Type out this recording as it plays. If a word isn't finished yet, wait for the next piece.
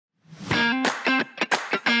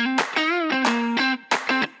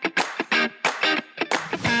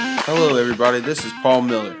Hello, everybody. This is Paul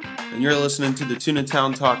Miller, and you're listening to the Tuna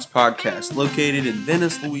Town Talks podcast, located in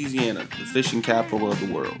Venice, Louisiana, the fishing capital of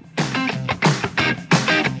the world.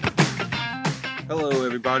 Hello,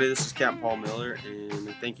 everybody. This is Captain Paul Miller, and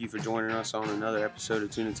thank you for joining us on another episode of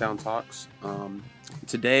Tuna Town Talks.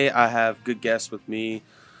 Today, I have good guests with me.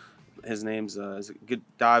 His name's is a good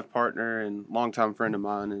dive partner and longtime friend of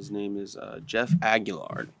mine. His name is Jeff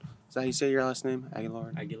Aguillard. Is that how you say your last name?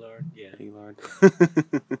 Aguillard? Aguillard, yeah. Aguillard.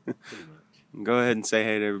 Pretty much. Go ahead and say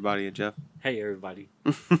hey to everybody, Jeff. Hey, everybody.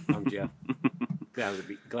 I'm Jeff. Glad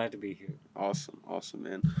to be here. Awesome,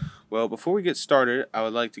 man. Well, before we get started, I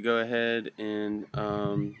would like to go ahead and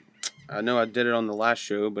I know I did it on the last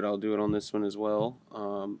show, but I'll do it on this one as well.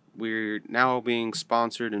 We're now being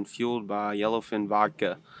sponsored and fueled by Yellowfin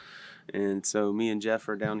Vodka. And so me and Jeff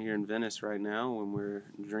are down here in Venice right now when we're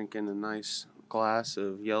drinking a nice glass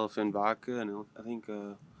of Yellowfin Vodka, and I think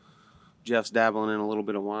Jeff's dabbling in a little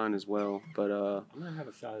bit of wine as well. But I'm gonna have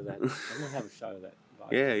a shot of that.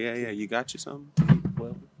 Vodka. Yeah. You got you some?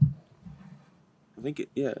 Well, I think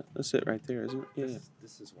that's it right there, isn't it? Yeah.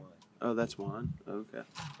 This is wine. Oh, that's wine. Okay.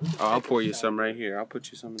 I'll pour you some right here. I'll put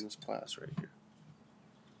you some in this glass right here.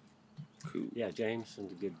 Cool. Yeah,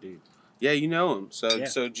 Jameson's a good dude. Yeah, you know him. So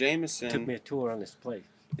Took Jameson me a tour on this place.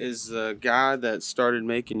 is the guy that started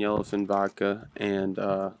making Yellowfin Vodka, and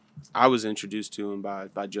I was introduced to him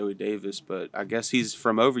by Joey Davis, but I guess he's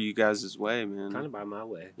from over you guys' way, man. Kind of by my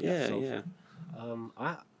way. Yeah.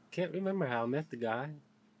 I can't remember how I met the guy.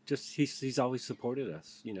 Just he's always supported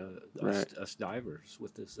us, us divers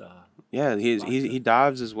with this. Yeah, he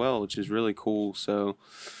dives as well, which is really cool. So,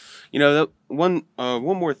 one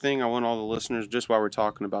more thing I want all the listeners, just while we're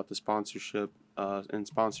talking about the sponsorship and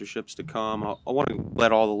sponsorships to come, I want to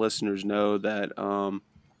let all the listeners know that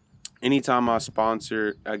anytime I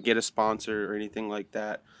get a sponsor or anything like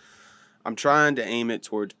that, I'm trying to aim it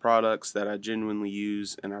towards products that I genuinely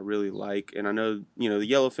use and I really like. And I know, the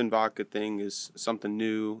Yellowfin Vodka thing is something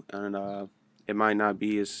new, and it might not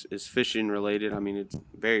be as fishing related. I mean, it's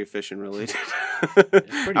very fishing related.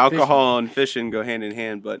 Alcohol and fishing go hand in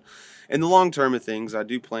hand. But in the long term of things, I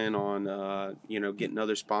do plan on, getting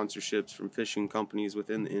other sponsorships from fishing companies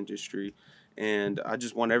within the industry. And I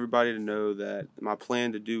just want everybody to know that my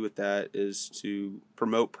plan to do with that is to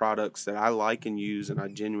promote products that I like and use and I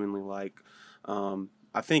genuinely like.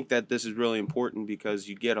 I think that this is really important because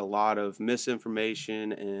you get a lot of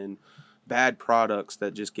misinformation and bad products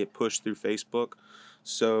that just get pushed through Facebook.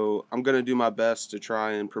 So I'm going to do my best to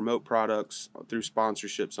try and promote products through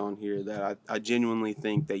sponsorships on here that I genuinely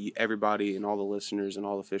think that everybody and all the listeners and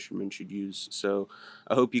all the fishermen should use. So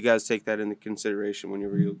I hope you guys take that into consideration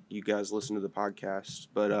whenever you guys listen to the podcast.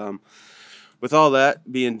 But with all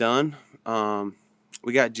that being done,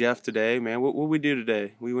 we got Jeff today, man. What we do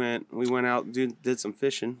today? We went out, did some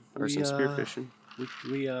fishing or some spear fishing.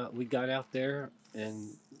 We got out there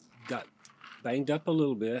and got banged up a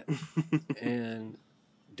little bit and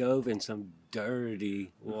dove in some dirty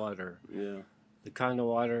water. Yeah. The kind of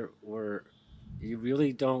water where you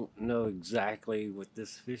really don't know exactly what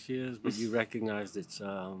this fish is, but you recognize its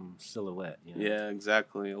silhouette. Yeah,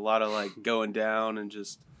 exactly. A lot of going down and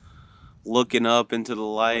just looking up into the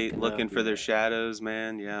light, looking for their shadows,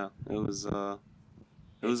 man. Yeah,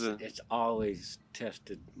 it's always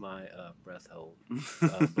tested my breath hold.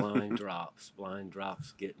 Blind drops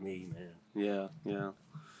get me, man. Yeah.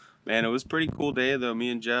 Man, it was a pretty cool day, though,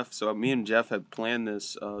 me and Jeff had planned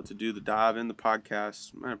this to do the dive in the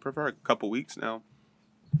podcast, for a couple weeks now.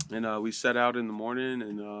 And we set out in the morning,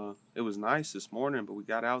 and it was nice this morning, but we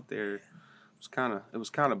got out there. It was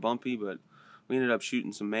kind of bumpy, but we ended up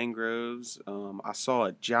shooting some mangroves. I saw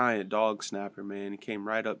a giant dog snapper, man. He came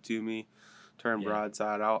right up to me, turned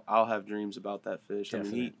broadside. I'll have dreams about that fish.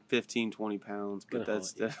 Definitely. I mean, he 15, 20 pounds, but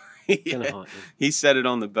that's yeah. He set it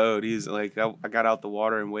on the boat. He's like, I got out the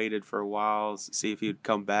water and waited for a while to see if he would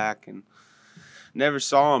come back, and never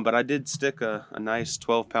saw him. But I did stick a nice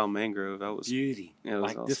 12-pound mangrove. That was beauty. Yeah, it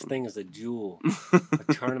was awesome. This thing is a jewel,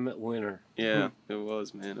 a tournament winner. Yeah, it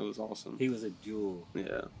was, man. It was awesome. He was a jewel. Yeah,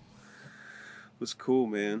 it was cool,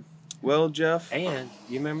 man. Well, Jeff, and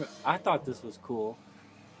you remember, I thought this was cool.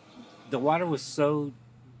 The water was so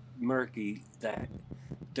murky that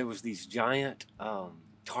there was these giant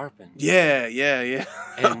tarpon. Yeah.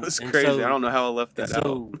 That was crazy. So, I don't know how I left that out.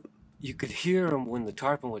 So you could hear him when the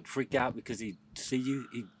tarpon would freak out because he'd see you.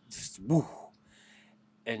 He'd just woo.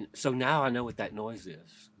 And so now I know what that noise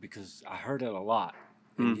is because I heard it a lot.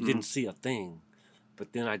 And you didn't see a thing.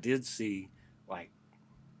 But then I did see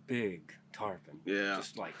big tarpon. Yeah.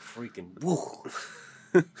 Just freaking woo.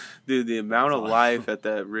 Dude, the amount of life at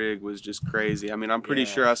that rig was just crazy. I mean, I'm pretty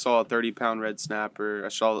sure I saw a 30-pound red snapper. I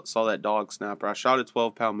saw that dog snapper. I shot a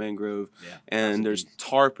 12-pound mangrove. Yeah, And there's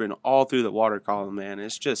tarpon all through the water column, man.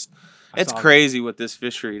 It's crazy what this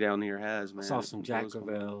fishery down here has, man. I saw some Jack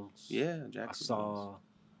Crevalles. Yeah, Jack Crevalles. I saw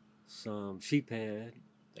some sheephead.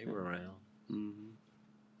 They were around. Mm-hmm.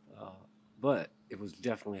 But it was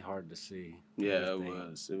definitely hard to see. Yeah, it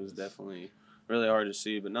was. It was definitely really hard to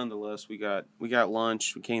see, but nonetheless, we got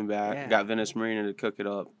lunch. We came back, got Venice Marina to cook it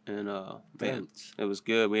up, and man, it was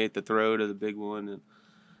good. We ate the throat of the big one and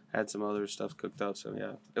had some other stuff cooked up. So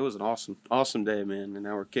yeah, it was an awesome day, man. And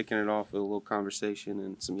now we're kicking it off with a little conversation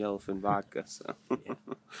and some yellowfin vodka. So,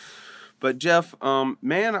 but Jeff,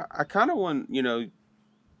 man, I kind of want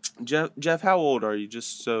Jeff, how old are you?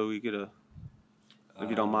 Just so we get if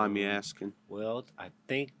you don't mind me asking. Well, I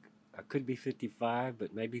think I could be 55,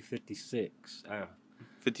 but maybe 56.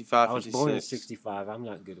 55, I was 56. born in 65. I'm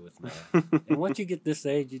not good with math. And once you get this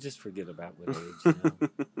age, you just forget about what age.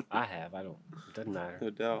 I have. It doesn't matter. No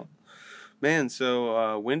doubt. Man,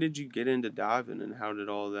 so when did you get into diving and how did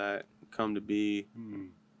all that come to be?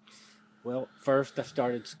 Well, first I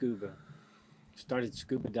started scuba. Started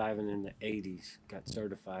scuba diving in the 80s. Got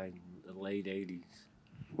certified in the late 80s.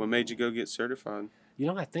 What made you go get certified? I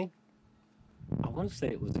want to say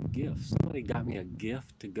it was a gift. Somebody got me a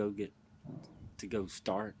gift to go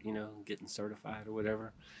start, getting certified or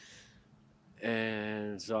whatever.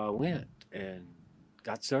 And so I went and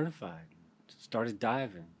got certified. Started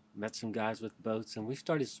diving. Met some guys with boats, and we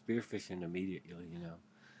started spearfishing immediately,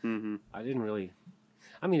 Mm-hmm. I didn't really...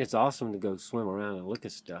 I mean, it's awesome to go swim around and look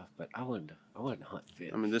at stuff, but I wanted to hunt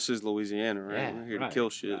fish. I mean, this is Louisiana, right? Yeah, we're here to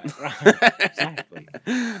kill shit. Right. Exactly.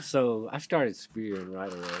 So I started spearing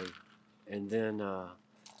right away. And then,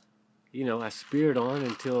 I speared on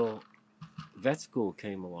until vet school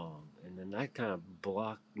came along. And then that kind of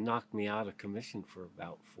knocked me out of commission for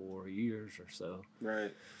about 4 years or so.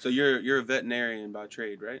 Right. So you're a veterinarian by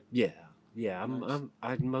trade, right? Yeah. Yeah. Nice.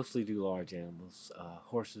 I mostly do large animals,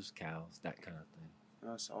 horses, cows, that kind of thing.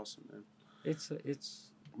 That's awesome, man. It's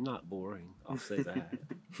not boring, I'll say that.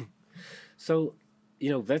 So,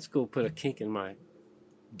 vet school put a kink in my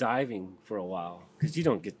diving for a while, because you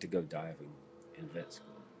don't get to go diving in vet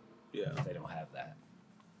school. Yeah. They don't have that.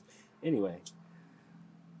 Anyway,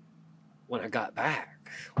 when I got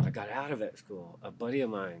out of vet school, a buddy of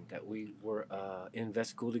mine that we were in vet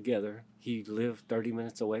school together, he lived 30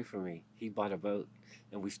 minutes away from me. He bought a boat,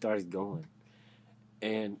 and we started going.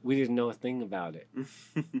 And we didn't know a thing about it.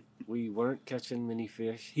 We weren't catching many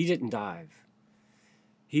fish. He didn't dive.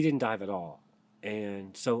 He didn't dive at all.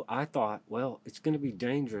 And so I thought, well, it's going to be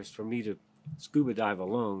dangerous for me to scuba dive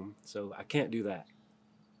alone, so I can't do that.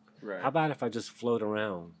 Right. How about if I just float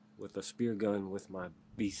around with a spear gun with my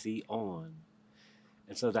BC on?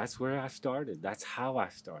 And so that's where I started. That's how I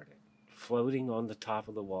started. Floating on the top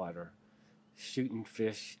of the water, shooting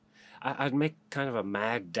fish. I'd make kind of a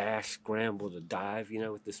mad dash scramble to dive,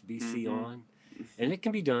 with this BC on. And it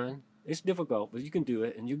can be done. It's difficult, but you can do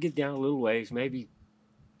it. And you get down a little ways, maybe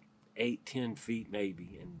 8-10 feet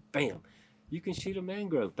maybe, and bam, you can shoot a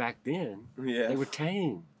mangrove. Back then, they were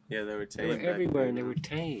tame. Yeah, they were tame. They were everywhere, and they were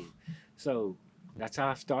tame. So that's how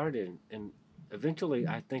I started. And eventually,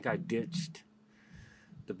 I think I ditched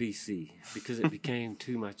the BC because it became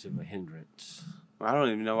too much of a hindrance. I don't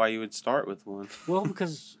even know why you would start with one. Well,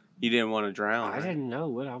 because... You didn't want to drown. I didn't know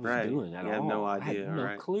what I was doing at all. You had no idea, I had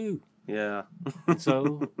no clue. Yeah. And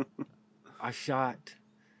so I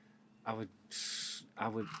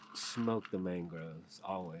would smoke the mangroves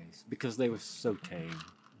always because they were so tame.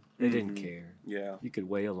 They didn't care. Yeah. You could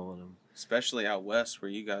wail on them. Especially out west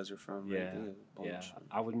where you guys are from. Yeah. Yeah.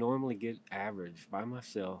 I would normally get average by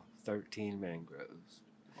myself 13 mangroves.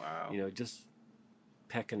 Wow. Just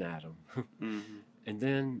pecking at them. And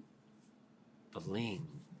then the ling.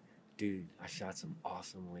 Dude, I shot some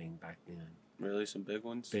awesome ling back then. Really? Some big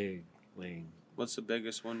ones? Big ling. What's the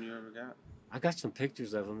biggest one you ever got? I got some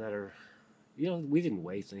pictures of them that are, we didn't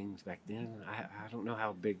weigh things back then. I don't know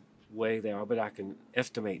how big weigh they are, but I can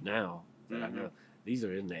estimate now that I know. These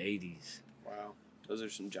are in the 80s. Wow. Those are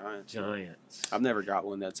some giants. Giants. I've never got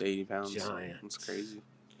one that's 80 pounds. Giants. That's crazy.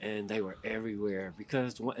 And they were everywhere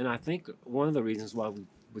and I think one of the reasons why we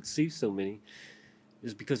would see so many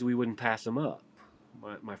is because we wouldn't pass them up.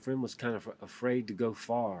 My friend was kind of afraid to go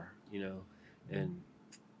far, and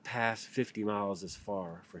past 50 miles is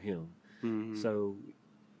far for him. So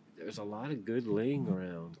there's a lot of good ling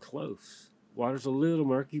around close. Water's a little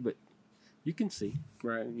murky, but you can see.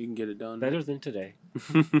 Right, you can get it done. Better than today.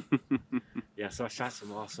 Yeah, so I shot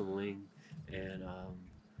some awesome ling, and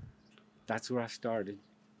that's where I started.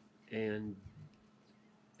 And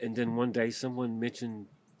And then one day someone mentioned,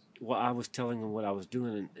 well, I was telling them what I was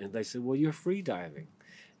doing, and they said, well, you're free diving.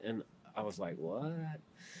 And I was like, what?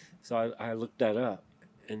 So I looked that up,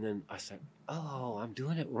 and then I said, oh, I'm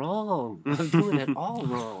doing it wrong. I'm doing it all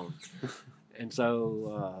wrong. And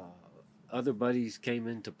so other buddies came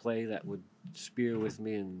into play that would spear with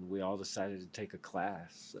me, and we all decided to take a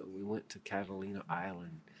class. So we went to Catalina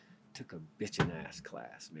Island, took a bitchin' ass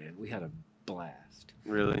class, man. We had a blast.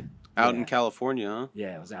 Really? Out in Yeah. California, huh?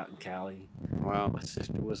 Yeah, it was out in Cali. Wow. My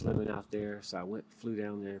sister was living out there, so I flew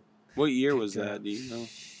down there. What year picked was her that? up. Do you know?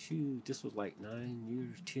 Shoot, this was like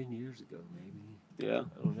 10 years ago, maybe. Yeah.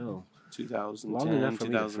 I don't know. 2010, Long enough for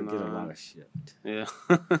me to forget a 2009. lot of shit. Yeah.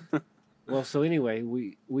 Well, so anyway,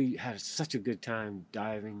 we had such a good time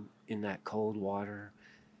diving in that cold water,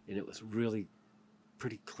 and it was really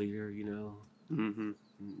pretty clear, you know, Mm-hmm.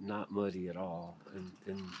 not muddy at all, and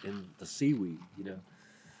the seaweed, you know,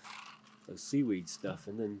 the seaweed stuff.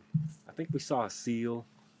 And then I think we saw a seal,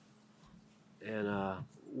 and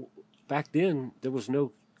back then there was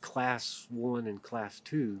no class 1 and class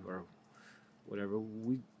 2 or whatever.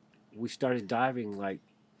 We started diving like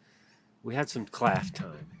we had some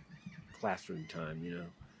classroom time, you know,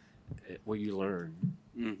 where you learn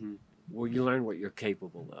Mm-hmm. what you're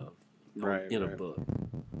capable of Right. in a right. book.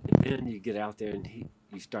 And then you get out there and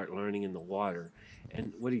you start learning in the water.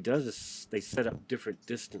 And what he does is they set up different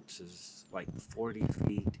distances, like 40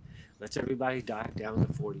 feet. Lets everybody dive down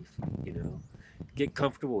to 40 feet, you know. Get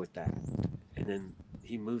comfortable with that. And then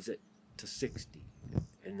he moves it to 60,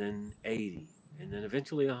 and then 80, and then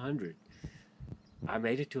eventually 100. I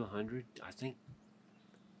made it to 100. I think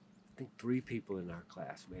 3 people in our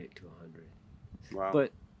class made it to 100. Wow.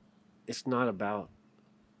 But it's not about.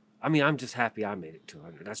 I mean, I'm just happy I made it to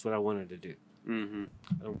 100. That's what I wanted to do. Mm-hmm.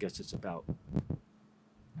 I don't guess it's about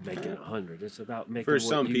making 100. It's about making For what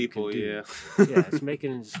some you people, can do. yeah. Yeah,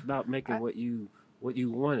 it's about making what you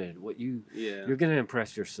wanted. Yeah. You're gonna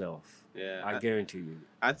impress yourself. Yeah. I guarantee you.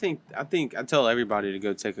 I think I tell everybody to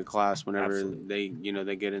go take a class whenever Absolutely.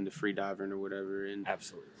 they get into free diving or whatever. And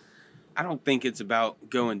Absolutely. I don't think it's about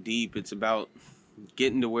going deep. It's about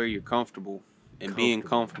getting to where you're comfortable and being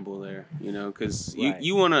comfortable there. You know, because Right.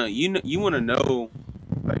 you wanna know,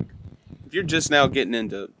 like, if you're just now getting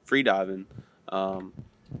into free diving,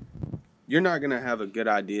 you're not gonna have a good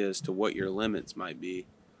idea as to what your limits might be.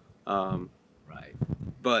 Right.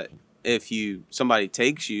 But if somebody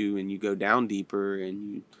takes you and you go down deeper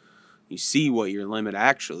and you see what your limit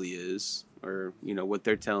actually is, or you know what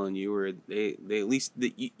they're telling you, or they at least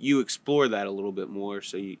you explore that a little bit more,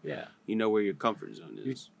 so you know where your comfort zone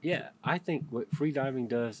is. Yeah, I think what free diving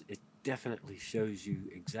does, it definitely shows you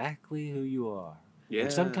exactly who you are. Yeah.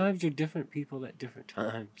 And sometimes you're different people at different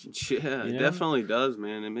times. Yeah, You it know? definitely does,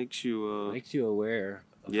 man. It makes you Makes you aware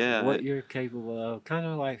of Yeah. what you're capable of, kind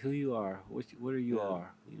of like who you are, what are you Yeah.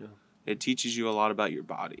 are, you know. it teaches you a lot about your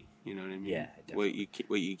body. You know what I mean? Yeah, What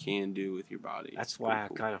you can do with your body. That's It's why I pretty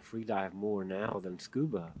cool. kind of free dive more now than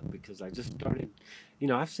scuba, because I just started, you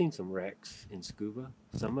know, I've seen some wrecks in scuba.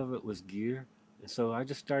 Some of it was gear. And so I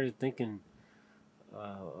just started thinking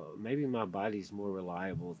maybe my body's more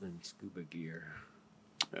reliable than scuba gear.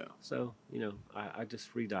 Yeah. So, you know, I just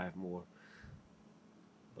free dive more.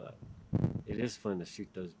 But it is fun to shoot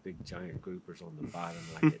those big giant groupers on the bottom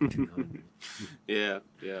like at 200. Yeah,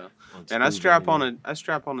 yeah. on And I scuba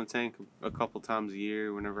strap on a tank a couple times a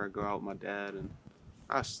year whenever I go out with my dad, and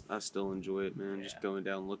I still enjoy it, man. Just Yeah. going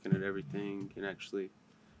down, looking at everything. You can actually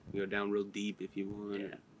go down real deep if you want. Yeah.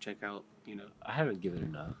 And check out, you know, I haven't given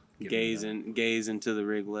enough. gaze into the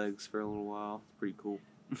rig legs for a little while. Pretty cool.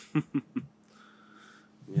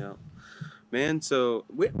 Yeah, man. So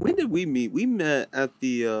when did we meet? We met at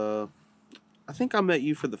the. I think I met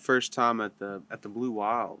you for the first time at the Blue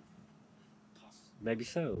Wild. Maybe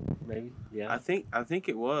so. Maybe. Yeah. I think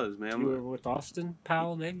it was, man. You were with Austin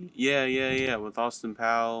Powell, maybe? Yeah, with Austin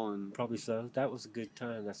Powell and Probably so. That was a good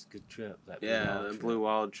time. That's a good trip. That the Blue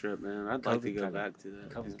Wild trip, man. I'd like to go back to that.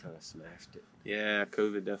 COVID kind of smashed it. Yeah,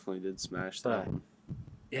 COVID definitely did smash that But- one.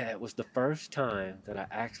 Yeah, it was the first time that I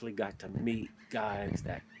actually got to meet guys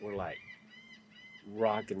that were like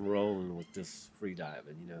rock and rolling with this free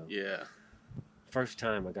diving, you know. Yeah, First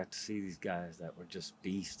time I got to see these guys that were just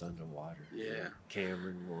beasts underwater. Yeah.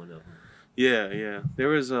 Cameron, one of them. yeah. There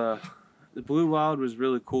was the Blue Wild was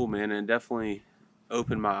really cool, man, and it definitely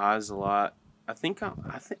opened my eyes a lot. I think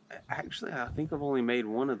I've only made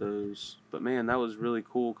one of those, but man, that was really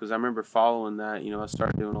cool because I remember following that. You know, I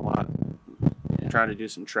started doing a lot, trying to do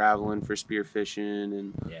some traveling for spearfishing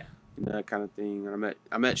and Yeah. and that kind of thing. And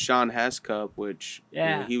I met Sean Hascup, which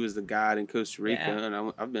he was the guide in Costa Rica,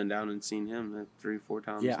 and I've been down and seen him 3-4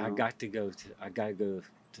 times. Yeah, now. I got to go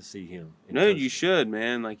to see him. No, you should,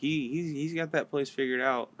 man. Like he's got that place figured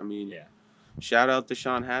out. I mean, shout out to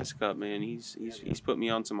Sean Hascup, man. He's put me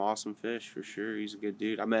on some awesome fish for sure. He's a good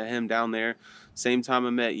dude. I met him down there, same time I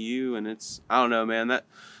met you, and I don't know, man. That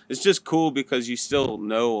it's just cool because you still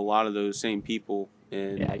know a lot of those same people.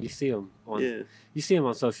 And you see them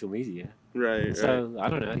on social media, right? So I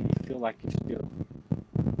don't know. You feel like you're still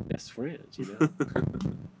best friends, you know?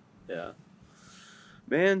 Yeah,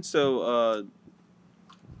 man. So,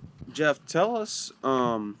 Jeff, tell us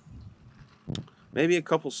maybe a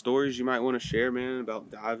couple stories you might want to share, man, about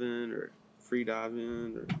diving or free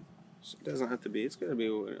diving, or it doesn't have to be. It's gonna be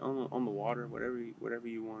on the water, whatever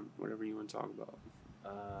you want to talk about.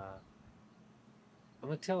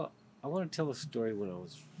 I want to tell a story when I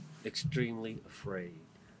was extremely afraid.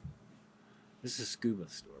 This is a scuba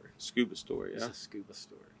story. Scuba story, yeah. It's a scuba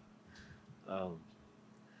story.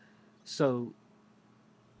 So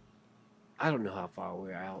I don't know how far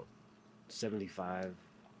we're out. 75,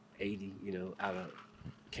 80, out of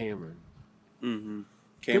Cameron. Mm-hmm.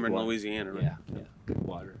 Cameron, Louisiana, right? Yeah, good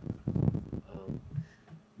water.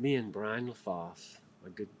 Me and Brian LaFosse, my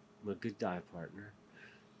good dive partner,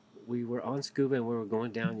 we were on scuba and we were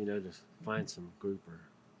going down, to find some grouper.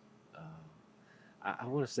 I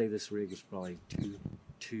want to say this rig is probably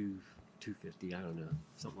 250, I don't know,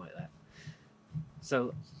 something like that.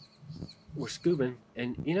 So we're scubing,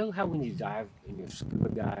 and you know how when you dive and your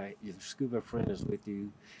scuba friend is with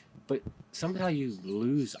you, but somehow you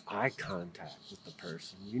lose eye contact with the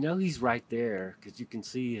person. You know he's right there because you can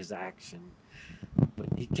see his action,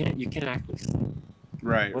 but you can't actually see him.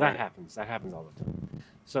 Right. Well, that happens all the time.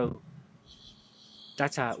 So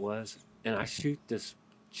that's how it was, and I shoot this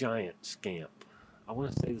giant scamp. I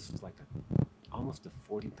want to say this was like almost a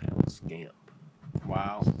 40-pound scamp.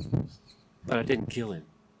 Wow. But I didn't kill him.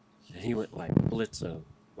 And he went like blitzo,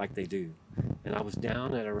 like they do. And I was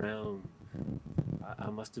down at around, I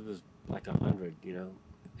must have was like 100,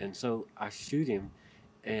 And so I shoot him,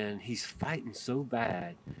 and he's fighting so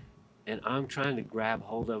bad. And I'm trying to grab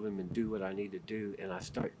hold of him and do what I need to do. And I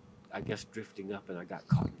start, I guess, drifting up, and I got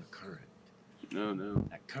caught in the current. No.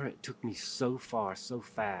 That current took me so far, so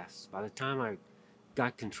fast. By the time I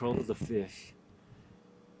got control of the fish,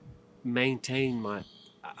 I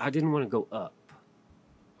didn't want to go up.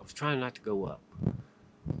 I was trying not to go up,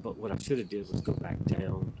 but what I should have did was go back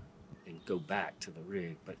down and go back to the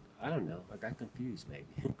rig. But I don't know. I got confused,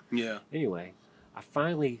 maybe. Yeah. Anyway, I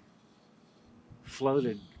finally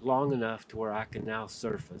floated long enough to where I can now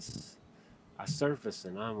surface. I surface,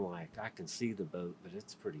 and I'm like, I can see the boat, but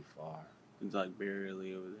it's pretty far. It's like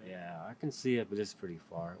barely over there. Yeah, I can see it, but it's pretty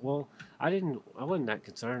far. Well, I wasn't that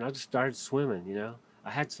concerned. I just started swimming, I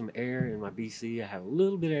had some air in my BC. I had a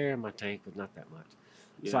little bit of air in my tank, but not that much.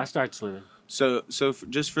 Yeah. So I started swimming. So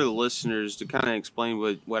just for the listeners to kind of explain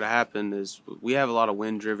what happened is we have a lot of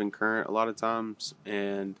wind-driven current a lot of times,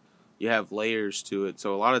 and you have layers to it.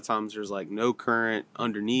 So a lot of times there's like no current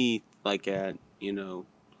underneath, like at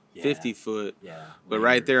 50 foot. Yeah. But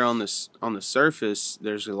right there on the surface,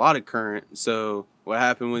 there's a lot of current. So what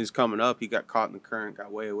happened when he's coming up? He got caught in the current,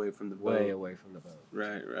 got way away from the boat. Way away from the boat.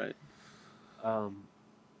 Right.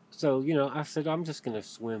 So, I said, I'm just going to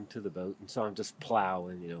swim to the boat. And so I'm just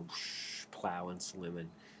plowing,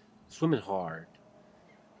 swimming hard.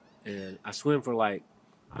 And I swim for like,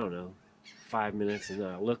 5 minutes. And then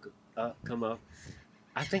I look up, come up.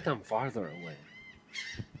 I think I'm farther away.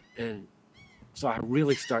 And so I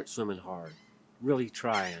really start swimming hard, really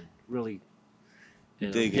trying, really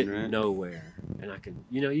and digging, I'm getting nowhere. And I can,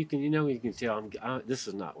 you can tell this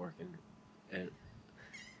is not working. And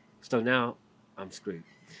so now I'm screwed.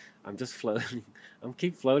 I'm just floating.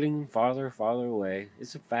 Keep floating farther away.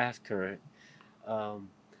 It's a fast current. I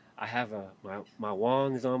have my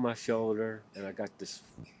wand is on my shoulder, and I got this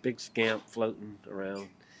big scamp floating around.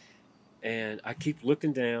 And I keep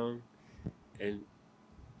looking down, and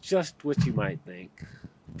just what you might think,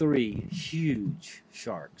 3 huge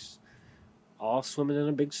sharks, all swimming in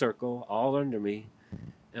a big circle, all under me.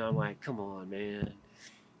 And I'm like, come on, man.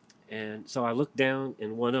 And so I look down,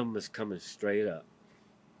 and one of them is coming straight up.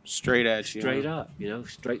 Straight at you. Straight up,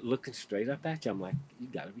 looking straight up at you. I'm like, you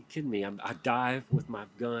got to be kidding me. I dive with my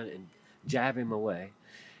gun and jab him away.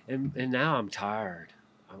 And now I'm tired.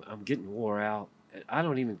 I'm getting wore out. I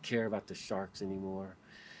don't even care about the sharks anymore.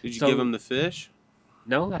 Did you give him the fish?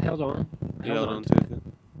 No, I held on. You held on to it.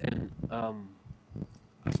 And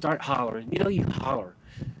I start hollering. You holler.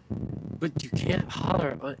 But you can't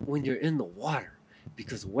holler when you're in the water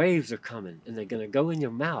because waves are coming and they're going to go in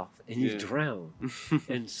your mouth and you Yeah. drown.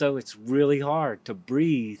 And so it's really hard to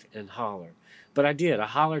breathe and holler. But I did. I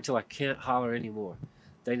hollered till I can't holler anymore.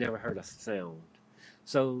 They never heard a sound.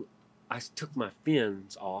 So I took my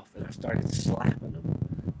fins off and I started slapping them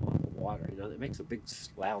on the water. You know, it makes a big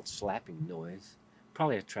loud slapping noise.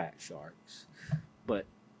 Probably attract sharks. But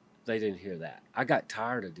they didn't hear that. I got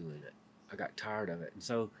tired of doing it. I got tired of it. And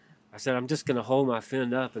so I said, I'm just going to hold my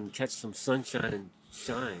fin up and catch some sunshine and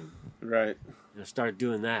shine. Right. And I started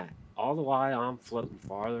doing that. All the while, I'm floating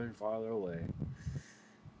farther and farther away.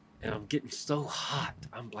 And I'm getting so hot.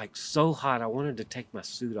 I'm like so hot. I wanted to take my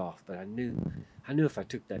suit off, but I knew if I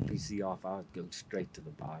took that PC off, I would go straight to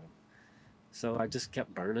the bottom. So I just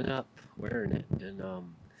kept burning up, wearing it, and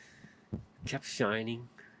kept shining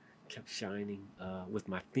with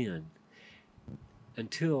my fin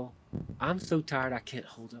until I'm so tired I can't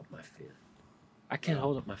hold up my fin. I can't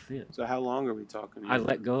hold up my fin. So how long are we talking? I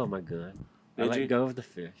let go of my gun. I Did let you? go of the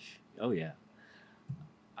fish. Oh yeah.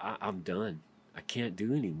 I'm done. I can't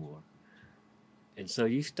do anymore. And so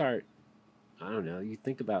you start, I don't know, you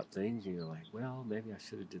think about things and you're like, well, maybe I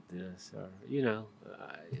should have did this, or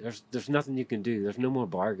there's nothing you can do. There's no more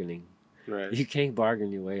bargaining. Right. You can't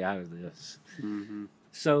bargain your way out of this. Mm-hmm.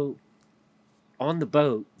 So on the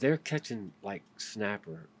boat, they're catching like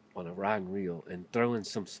snapper on a rod and reel and throwing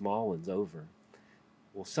some small ones over.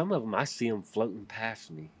 Well, some of them, I see them floating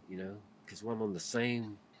past me, you know, because I'm on the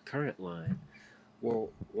same current line. Well,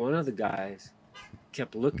 one of the guys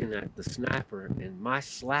kept looking at the snapper, and my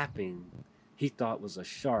slapping, he thought was a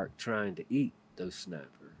shark trying to eat those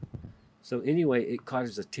snapper. So anyway, it caught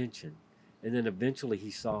his attention. And then eventually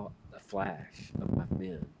he saw a flash of my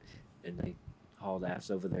fin, and they hauled ass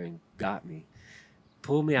over there and got me,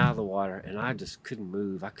 pulled me out of the water, and I just couldn't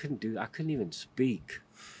move. I couldn't even speak.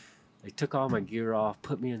 They took all my gear off,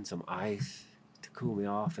 put me in some ice to cool me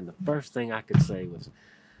off, and the first thing I could say was,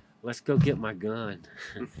 let's go get my gun.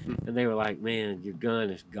 And they were like, man, your gun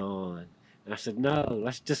is gone. And I said, no,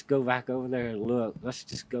 let's just go back over there and look. Let's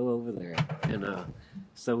just go over there. And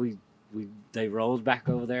so they rolled back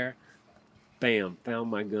over there. Bam, found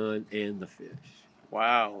my gun and the fish.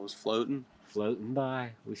 Wow, it was floating? Floating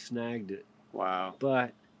by. We snagged it. Wow.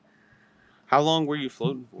 But How long were you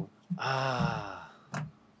floating for?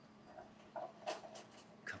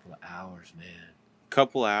 couple of hours, man.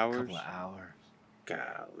 Couple hours? Couple of hours.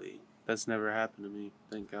 Golly. That's never happened to me.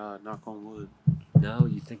 Thank God. Knock on wood. No,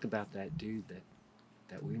 you think about that dude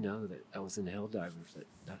that we know that was in Helldivers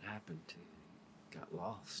that happened to. Got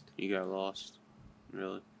lost. You got lost?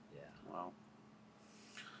 Really? Yeah. Wow.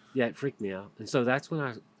 Yeah, it freaked me out. And so that's when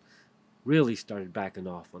I really started backing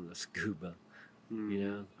off on the scuba. Hmm. You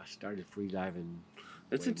know, I started free diving.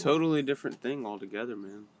 It's way a more. totally different thing altogether,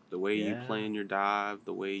 man. The way you Yeah. plan your dive,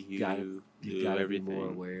 the way you You do gotta everything. be more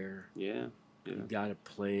aware. Yeah. You gotta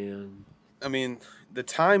plan. I mean, the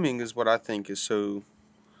timing is what I think is so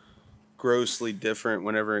grossly different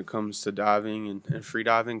whenever it comes to diving and free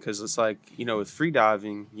diving, because it's like, you know, with free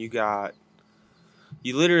diving, you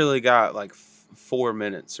literally got like 4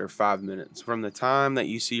 minutes or 5 minutes from the time that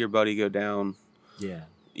you see your buddy go down. Yeah.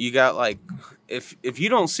 You got like, if you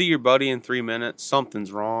don't see your buddy in 3 minutes,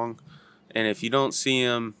 something's wrong. And if you don't see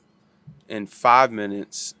him in 5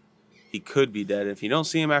 minutes, he could be dead. If you don't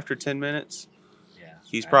see him after 10 minutes, Yeah.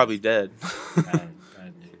 he's probably dead. Bad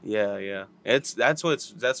news. Yeah. That's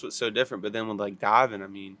what's so different. But then with like diving, I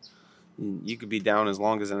mean, you could be down as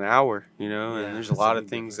long as an hour, you know, Yeah, and there's a that's a lot of big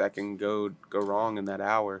things that can go wrong in that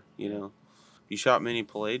hour, you know. You shot many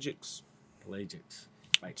pelagics? Pelagics.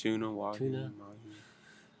 Like Tuna, wahoo, tuna. mahi.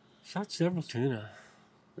 Shot several tuna.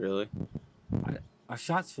 Really? I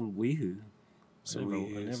shot some wahoo. Some I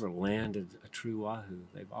weehoos. never landed a true wahoo.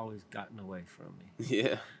 They've always gotten away from me.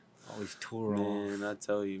 Yeah. Always tore Man, off. I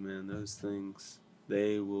tell you, man, those things,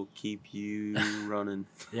 they will keep you running.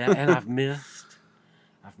 Yeah, and I've missed.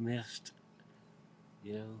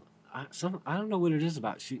 You know, I don't know what it is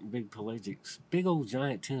about shooting big pelagics, big old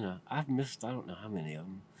giant tuna. I've missed. I don't know how many of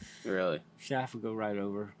them. Really? Shaft will go right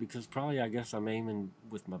over because probably I guess I'm aiming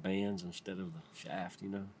with my bands instead of the shaft. You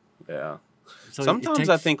know. Yeah. So Sometimes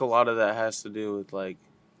I think a lot of that has to do with, like,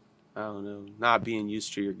 I don't know, not being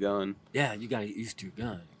used to your gun. Yeah, you gotta get used to your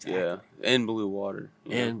gun. Exactly. Yeah. In blue water.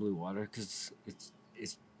 you know? And blue water because it's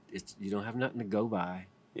you don't have nothing to go by.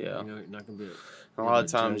 Yeah. You know, you're not gonna be. A lot of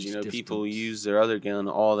times, you know, people use their other gun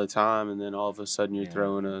all the time, and then all of a sudden you're Yeah.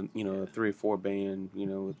 throwing a 3 or 4 band, you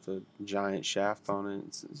know, with the giant shaft on it.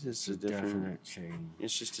 It's just a different. definite change.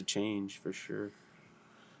 It's just a change for sure.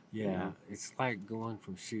 Yeah, it's like going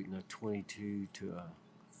from shooting a 22 to a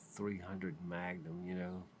 300 Magnum. You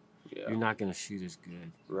know, Yeah. you're not gonna shoot as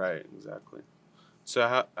good. Right. Exactly.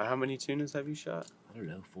 So how many tunas have you shot? I don't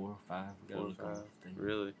know, 4 or 5. 4 or 5. Thing.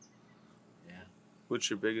 Really? Yeah. What's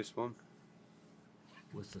your biggest one?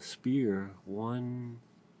 With the spear,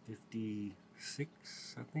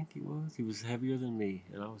 156, I think he was. He was heavier than me,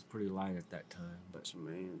 and I was pretty light at that time. But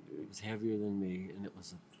Man, dude. He was heavier than me, and it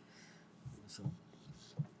was a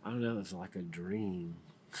I don't know, it was like a dream.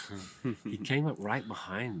 He came up right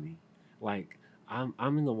behind me, like I'm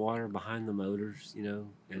in the water behind the motors, you know,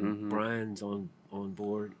 and Brian's on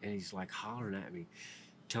board, and he's like hollering at me,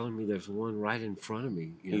 telling me there's one right in front of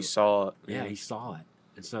me. You know? He saw it. Yeah, he saw it,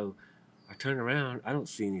 and so I turn around. I don't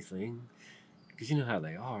see anything because you know how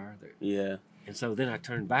they are. Yeah. And so then I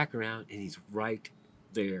turn back around, and he's right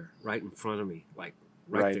there, right in front of me, like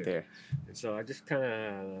right there. And so I just kind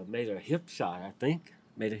of made a hip shot. I think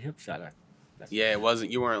made a hip shot. Yeah, it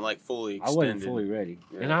wasn't. You weren't like fully extended. I wasn't fully ready,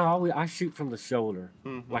 and I shoot from the shoulder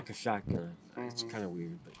like a shotgun. It's kind of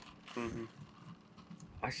weird, but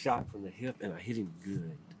I shot from the hip and I hit him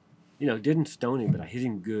good. You know, didn't stone him, but I hit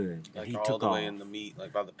him good. Like he all took the off. way in the meat,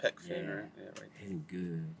 like by the pec fin, right? Yeah, right. Hit him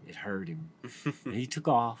good. It hurt him, and he took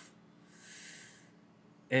off.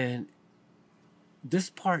 And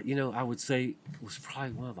this part, you know, I would say was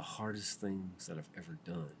probably one of the hardest things that I've ever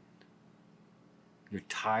done. You're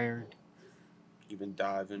tired. You've been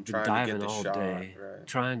diving, trying to get the all shot, day, right?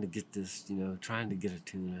 Trying to get this, you know, trying to get a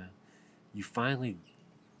tuna. You finally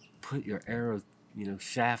put your arrow, you know,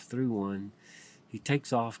 shaft through one. He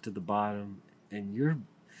takes off to the bottom, and you're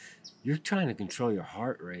trying to control your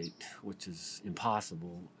heart rate, which is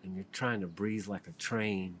impossible, and you're trying to breathe like a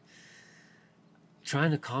train.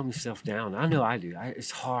 Trying to calm yourself down. I know I do.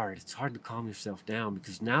 It's hard. It's hard to calm yourself down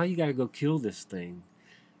because now you got to go kill this thing.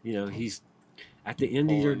 You know, he's at the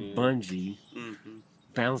end of your bungee,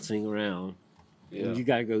 bouncing around, and you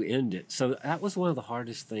got to go end it. So that was one of the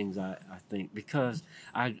hardest things, I think, because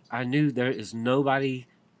I knew there is nobody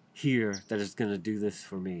here that is going to do this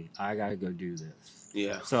for me. I got to go do this.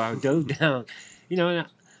 Yeah. So I dove down, you know, and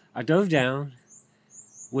I dove down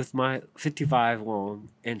with my 55 long,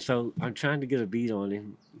 and so I'm trying to get a beat on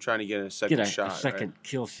him. I'm trying to get a second shot, a second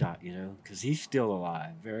kill shot, you know, because he's still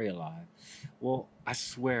alive, very alive. Well, I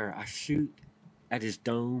swear, I shoot at his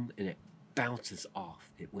dome, and it bounces off.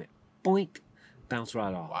 It went boink, bounced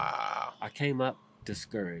right off. Wow. I came up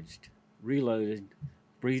discouraged, reloaded,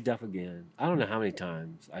 breathed up again. I don't know how many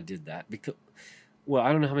times I did that because, well,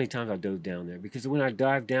 I don't know how many times I dove down there because when I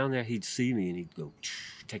dived down there, he'd see me and he'd go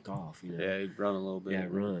take off. You know? Yeah, he'd run a little bit. Yeah,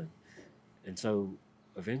 run. And so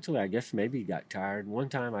eventually, I guess maybe he got tired. One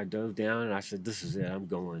time I dove down and I said, "This is it. I'm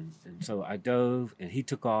going." And so I dove and he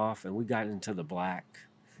took off and we got into the black.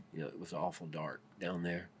 You know, it was awful dark down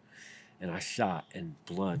there. And I shot and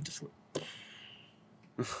blood just went.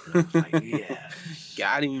 And I was like, yes.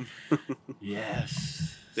 Got him.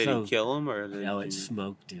 Yes. Did he kill him or? No, it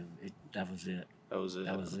smoked him. That was it. That was it.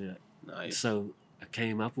 That was it. Nice. So I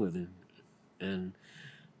came up with him, and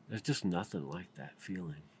there's just nothing like that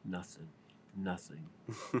feeling. Nothing.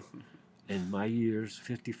 In my years,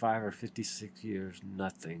 55 or 56 years,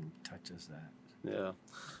 nothing touches that. Yeah.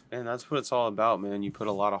 And that's what it's all about, man. You put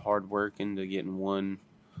a lot of hard work into getting one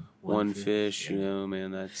fish, you know,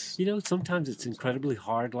 man. That's... You know, sometimes it's incredibly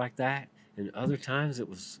hard like that, and other times it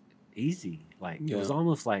was easy. Like, it was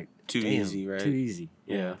almost like... Too easy, right? Too easy.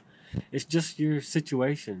 Yeah. It's just your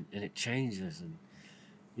situation, and it changes. And,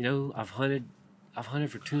 you know, I've hunted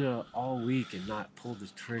for tuna all week and not pulled the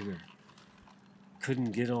trigger.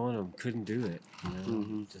 Couldn't get on them. Couldn't do it. You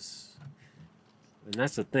know, and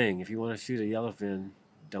that's the thing. If you want to shoot a yellowfin,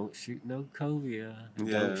 don't shoot no cobia.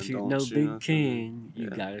 Don't shoot no big king.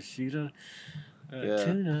 You gotta shoot a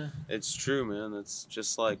tuna. It's true, man. It's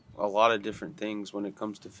just like a lot of different things when it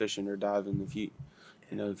comes to fishing or diving. If you're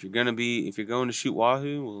going to shoot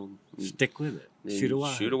wahoo, well, stick with it. Shoot a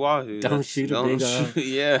wahoo. Shoot a wahoo. Don't shoot a big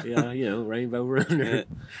yeah, you know, rainbow runner. Yeah.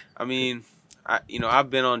 I mean, I've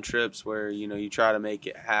been on trips where, you know, you try to make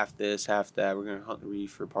it half this, half that. We're gonna hunt the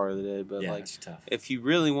reef for part of the day, but like, it's tough. if you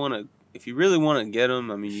really want to get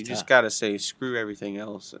them, I mean, you just gotta say screw everything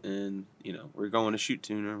else, and you know, we're going to shoot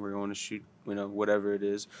tuna. We're going to shoot, you know, whatever it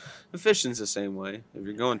is. The fishing's the same way. If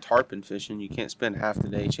you're going tarpon fishing, you can't spend half the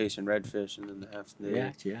day chasing redfish and then the half the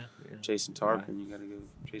day chasing tarpon. You gotta go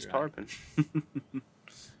chase tarpon.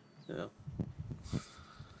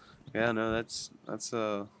 Yeah, no, that's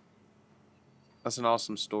an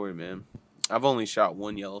awesome story, man. I've only shot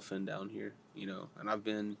one yellowfin down here, you know, and I've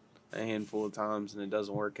been a handful of times and it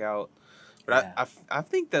doesn't work out. But I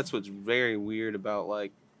think that's what's very weird about,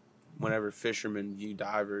 like, whenever fishermen view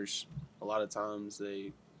divers, a lot of times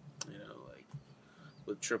they, you know, like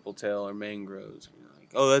with triple tail or mangroves, you know,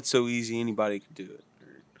 like, oh, that's so easy, anybody could do it.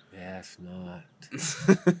 Or, it's not.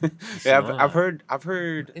 Yeah, It's I've not.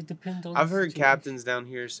 heard It depends on I've the heard situation. captains down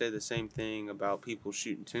here say the same thing about people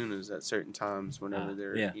shooting tunas at certain times whenever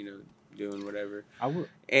they're Yeah. doing whatever. I would.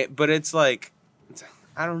 But it's like,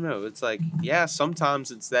 I don't know. It's like, yeah,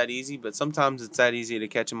 sometimes it's that easy, but sometimes it's that easy to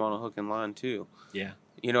catch them on a hook and line too. Yeah.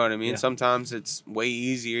 You know what I mean? Yeah. Sometimes it's way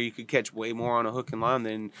easier. You could catch way more on a hook and line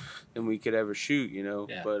than we could ever shoot.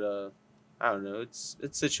 Yeah. But I don't know. It's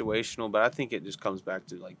situational, but I think it just comes back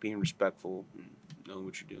to like being respectful and knowing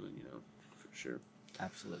what you're doing. For sure.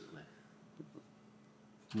 Absolutely.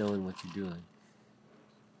 Knowing what you're doing.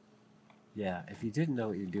 Yeah, if you didn't know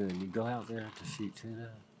what you're doing, you go out there to shoot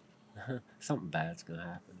tuna, something bad's gonna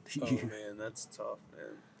happen. Oh man, that's tough,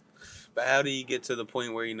 man. But how do you get to the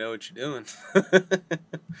point where you know what you're doing?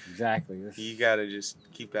 Exactly. You gotta just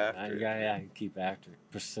keep after it. Yeah, keep after it.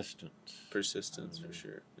 Persistence for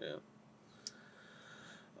sure. Yeah.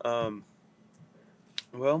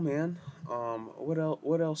 Well, man.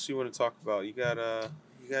 What else you want to talk about? You got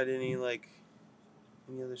any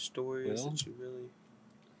any other stories that you really?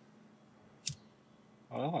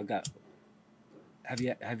 Oh, I got. Have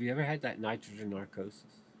you ever had that nitrogen narcosis?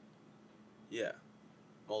 Yeah,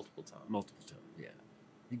 multiple times. Multiple times. Yeah,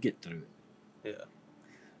 you get through it. Yeah.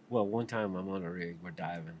 Well, one time I'm on a rig, we're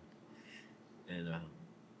diving, and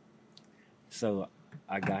so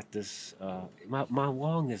I got this. My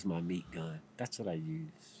Wong is my meat gun. That's what I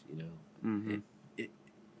use. Mm-hmm.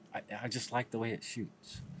 I just like the way it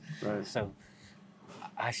shoots. Right. So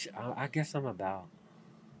I guess I'm about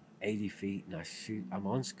 80 feet, and I'm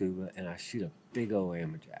on scuba, and I shoot a big old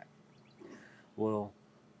amberjack. Well,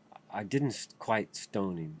 I didn't quite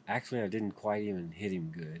stone him. Actually, I didn't quite even hit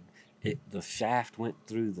him good. The shaft went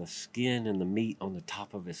through the skin and the meat on the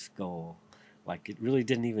top of his skull. Like, it really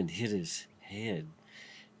didn't even hit his head.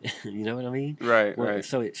 You know what I mean? Right, Well, right.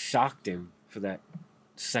 So it shocked him for that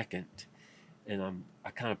second. And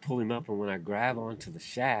I kind of pull him up, and when I grab onto the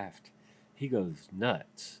shaft, he goes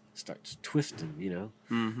nuts. Starts twisting,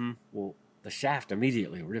 Mm-hmm. Well, the shaft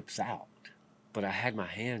immediately rips out, but I had my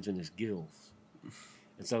hands in his gills.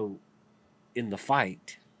 And so in the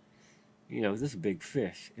fight, this is a big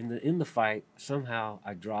fish. In the fight, somehow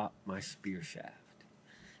I dropped my spear shaft.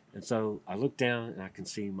 And so I look down and I can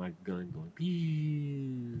see my gun going,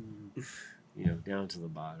 pew, down to the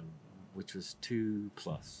bottom, which was 2+.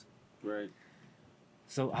 Right.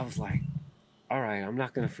 So I was like, all right, I'm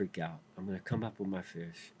not going to freak out. I'm going to come up with my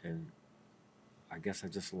fish, and I guess I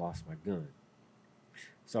just lost my gun.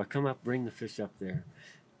 So I come up, bring the fish up there,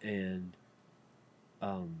 and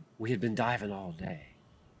we had been diving all day.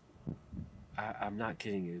 I'm not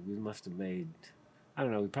kidding you. We must have made, I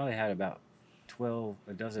don't know, we probably had about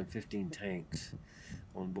 15 tanks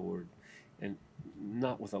on board, and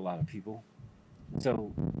not with a lot of people.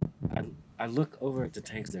 So I look over at the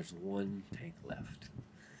tanks. There's one tank left.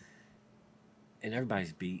 And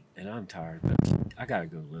everybody's beat, and I'm tired, but I gotta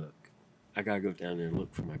go look. I gotta go down there and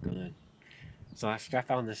look for my gun. So I strap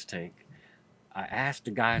on this tank. I asked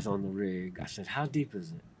the guys on the rig, I said, how deep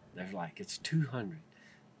is it? They're like, it's 200.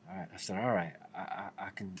 All right. I said, all right,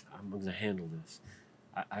 I'm gonna handle this.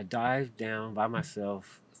 I dived down by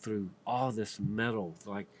myself through all this metal,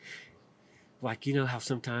 like how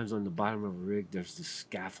sometimes on the bottom of a rig there's this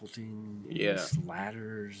scaffolding and these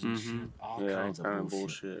ladders and shit, all kinds of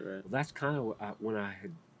bullshit, right? Well, that's kind of when I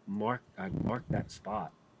had marked that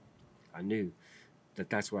spot. I knew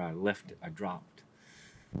that's where I left it. I dropped.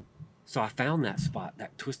 So I found that spot,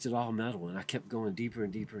 that twisted all metal, and I kept going deeper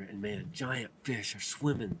and deeper. And man, giant fish are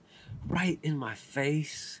swimming right in my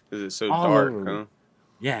face. Is it so dark, huh?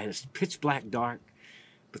 Yeah, and it's pitch black dark,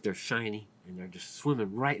 but they're shiny and they're just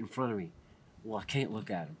swimming right in front of me. Well, I can't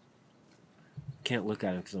look at them.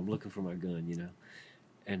 Because I'm looking for my gun,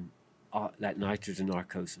 And that nitrogen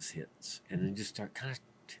narcosis hits, and then you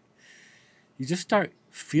just start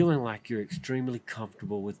feeling like you're extremely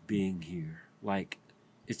comfortable with being here. Like,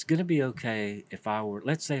 it's gonna be okay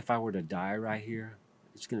let's say if I were to die right here,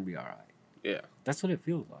 it's gonna be all right. Yeah. That's what it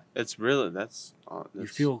feels like. It's really you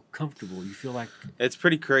feel comfortable. You feel like it's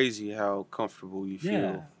pretty crazy how comfortable you feel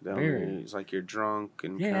down very. there. It's like you're drunk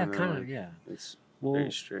and kind of. It's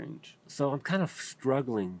very strange. So I'm kind of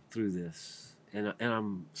struggling through this, and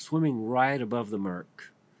I'm swimming right above the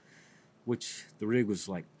murk, which the rig was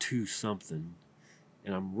like 2-something,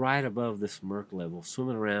 and I'm right above this murk level,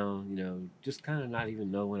 swimming around, just kind of not even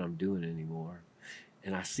know what I'm doing anymore,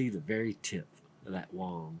 and I see the very tip of that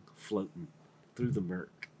Wong floating through the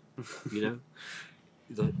murk, the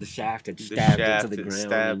shaft had stabbed into the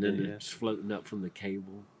ground, and then it's floating up from the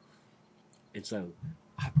cable. And so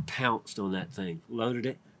I pounced on that thing, loaded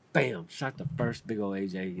it, bam, shot the first big old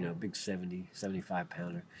AJ, big 70, 75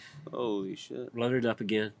 pounder. Holy shit. Loaded up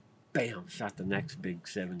again, bam, shot the next big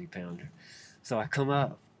 70 pounder. So I come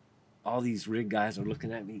up, all these rig guys are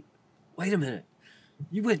looking at me. Wait a minute.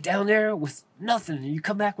 You went down there with nothing and you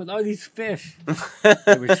come back with all these fish.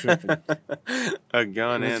 They were tripping. A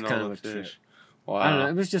gun and kind all of the a trip. fish. Wow. I don't know.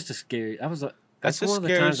 It was just a scary. That's a one of the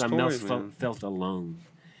scary times story, I felt alone.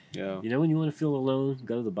 Yeah. When you want to feel alone,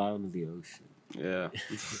 go to the bottom of the ocean. Yeah.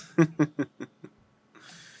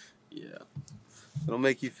 Yeah. It'll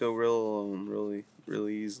make you feel real alone, really,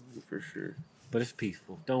 really easily, for sure. But it's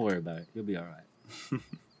peaceful. Don't worry about it. You'll be all right.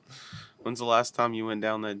 When's the last time you went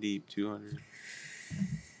down that deep? 200.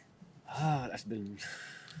 It's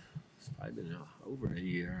probably been over a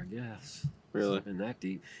year, I guess. Really? It's been that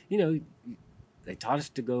deep. They taught us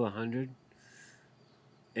to go 100,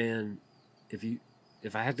 and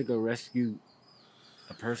if I had to go rescue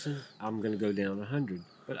a person, I'm gonna go down 100.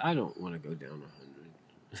 But I don't want to go down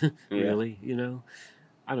 100. Really,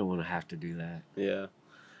 I don't want to have to do that. Yeah.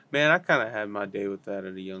 Man, I kind of had my day with that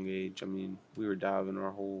at a young age. I mean, we were diving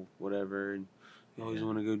our whole whatever, and you always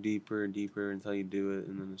want to go deeper and deeper until you do it,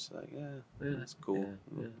 and then it's like, that's cool.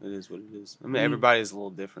 Yeah. It is what it is. I mean, everybody's a little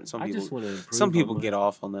different. Some people get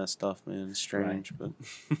off on that stuff, man. It's strange, right.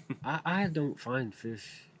 But I don't find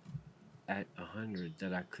fish at 100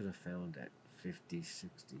 that I could have found at 50,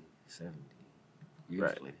 60, 70.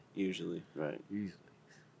 Usually.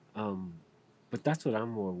 But that's what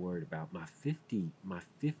I'm more worried about. My 50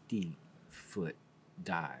 foot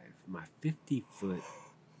dive, my 50 foot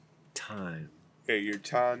time. Okay, your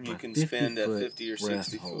time you can spend at 50 or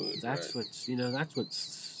 60 foot. That's what's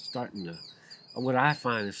starting to. What I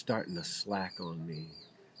find is starting to slack on me,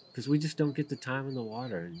 because we just don't get the time in the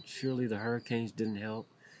water, and surely the hurricanes didn't help,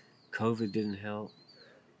 COVID didn't help.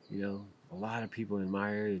 A lot of people in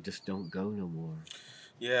my area just don't go no more.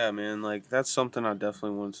 Yeah, man, like that's something I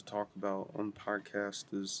definitely wanted to talk about on the podcast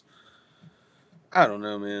is, I don't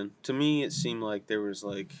know, man. To me, it seemed like there was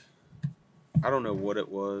I don't know what it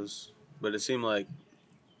was, but it seemed like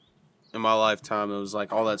in my lifetime, it was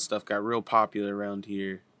like all that stuff got real popular around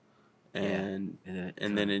here, and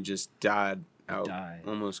then it just died out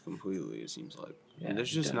almost completely, it seems like. Yeah, and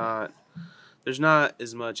there's not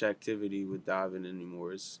as much activity with diving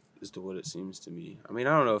anymore as to what it seems to me. I mean,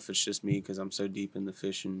 I don't know if it's just me because I'm so deep in the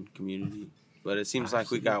fishing community, but it seems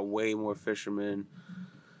like we got way more fishermen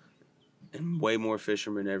and way more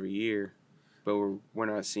fishermen every year, but we're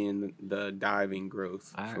not seeing the diving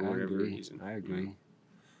growth for whatever reason. I agree.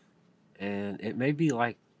 And it may be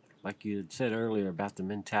like you had said earlier about the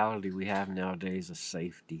mentality we have nowadays of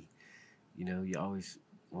safety. You always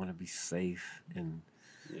want to be safe, and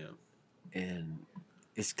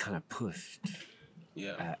it's kind of pushed.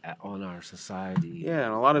 Yeah. On our society. Yeah,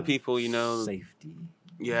 and a lot of people, safety.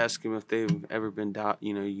 You ask them if they've ever been,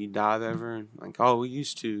 you dive ever, and like, oh, we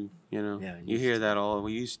used to, Yeah, you hear that all,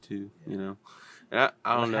 we used to, And I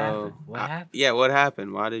don't know. What happened? What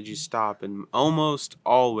happened? Why did you stop? And almost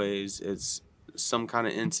always it's some kind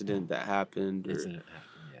of incident that happened,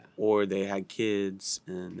 or they had kids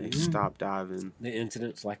and they stopped diving. The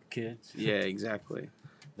incidents like kids. Yeah, exactly.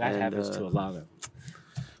 That happens to a lot of them.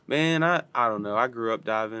 Man, I don't know. I grew up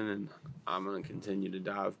diving, and I'm going to continue to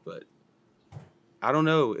dive, but I don't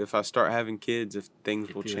know if I start having kids, if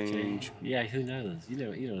things will change. Yeah, who knows? You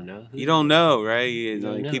don't know. You don't know, right?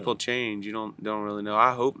 People change. You don't really know.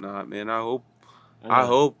 I hope not, man. I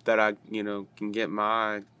hope that I, can get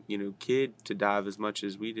my, kid to dive as much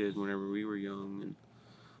as we did whenever we were young, and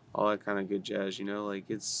all that kind of good jazz,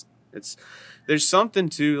 It's there's something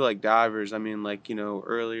to divers. I mean,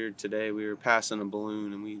 earlier today we were passing a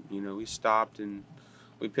balloon and we stopped and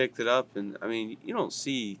we picked it up, and I mean, you don't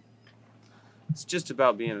see. It's just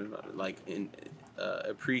about being in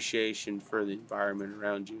appreciation for the environment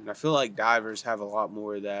around you, and I feel like divers have a lot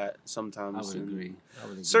more of that sometimes. I would agree.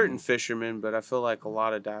 Certain fishermen, but I feel like a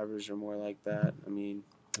lot of divers are more like that. I mean,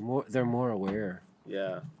 they're more aware.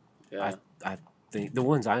 Yeah. I think the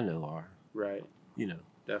ones I know are. Right.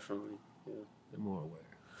 Definitely. Yeah. They're more aware.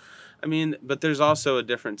 I mean, but there's also a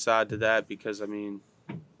different side to that because, I mean,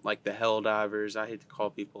 like the hell divers, I hate to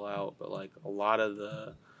call people out, but a lot of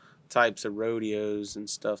the types of rodeos and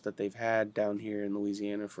stuff that they've had down here in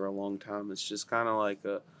Louisiana for a long time, it's just kind of like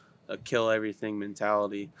a kill everything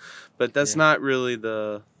mentality. But that's not really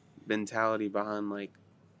the mentality behind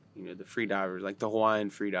the free divers, like the Hawaiian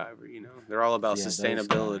free diver, they're all about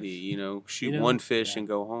sustainability, shoot one fish and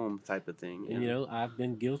go home type of thing. And, I've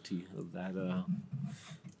been guilty of that.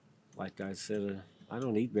 Like I said, I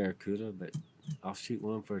don't eat barracuda, but I'll shoot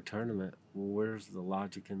one for a tournament. Well, where's the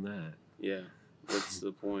logic in that? Yeah. What's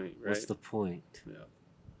the point, right? What's the point? Yeah.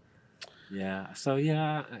 Yeah. So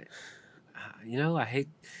yeah, you know,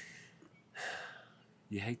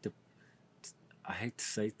 you hate to I hate to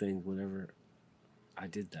say things whenever I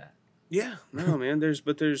did that. Yeah, no, man. There's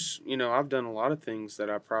I've done a lot of things that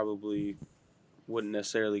I probably wouldn't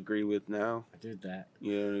necessarily agree with now. I did that.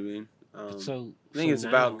 You know what I mean? But I think it's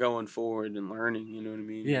about now, going forward and learning. You know what I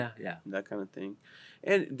mean? yeah, yeah. That kind of thing.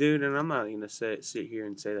 And dude, and I'm not gonna sit here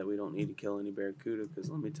and say that we don't need to kill any barracuda, because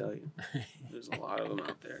let me tell you, there's a lot of them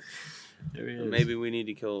out there. There is. And maybe we need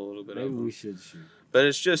to kill a little bit of them. Maybe we should shoot. But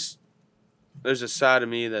it's just, there's a side of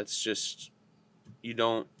me that's just, you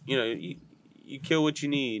don't, you kill what you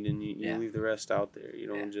need, and you Yeah. leave the rest out there. You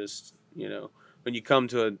don't just, when you come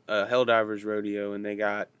to a Helldivers rodeo and they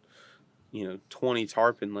got, 20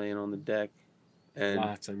 tarpon laying on the deck, and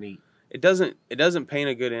Lots of meat. it doesn't paint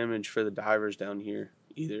a good image for the divers down here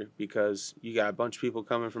either, because you got a bunch of people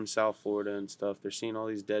coming from South Florida and stuff. They're seeing all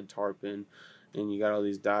these dead tarpon, and you got all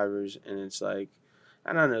these divers, and it's like,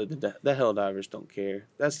 I don't know, the Helldivers don't care.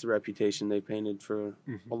 That's the reputation they painted for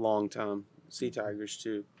a long time. Sea tigers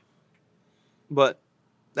too. But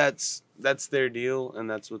that's their deal, and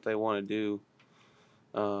that's what they want to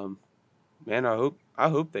do. Man, I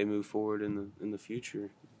hope they move forward in the future.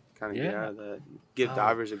 Kind of get out of that. Give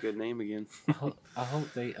divers a good name again. I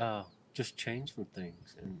hope they just change some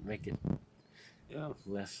things and make it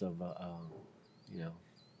less of a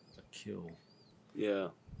kill. Yeah.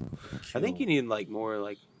 I think you need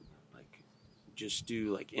more just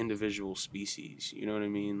do individual species. You know what I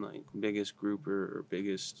mean? Like biggest grouper or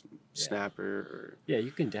biggest snapper or you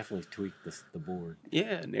can definitely tweak the board.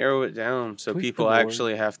 Yeah, narrow it down so Tweak people the board.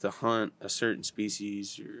 actually have to hunt a certain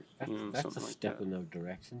species or That's something a like step that. in the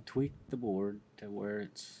direction. Tweak the board to where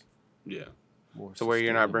it's more So where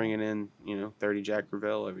you're not sustainable. bringing in 30 Jack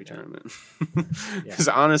Revell every tournament. Yeah. Because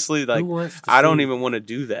honestly, Who wants to I don't see- even want to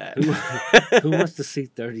do that. Who wants to see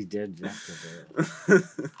 30 dead Jack Revell?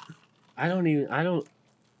 I don't.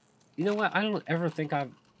 You know what? I don't ever think I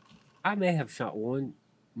may have shot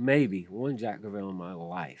maybe one Jack Revell in my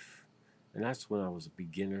life, and that's when I was a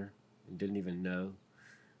beginner and didn't even know.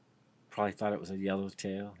 Probably thought it was a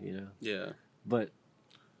yellowtail, Yeah. But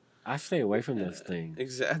I stay away from those things.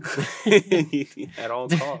 Exactly. At all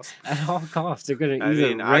costs. At all costs, they're gonna I either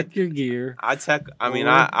mean, wreck your gear. I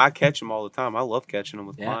catch them all the time. I love catching them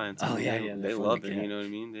with Yeah. clients. Oh, I mean, yeah, they, yeah, they're they fun love to it. catch. You know what I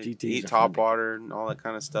mean? They GTs eat are fun top to water and all that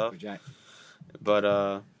kind of stuff. Jack.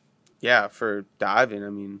 But yeah, for diving, I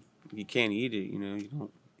mean, you can't eat it.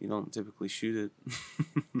 You don't typically shoot it.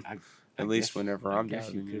 At least whenever I'm I guess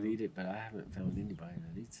diving. you could eat it, but I haven't found anybody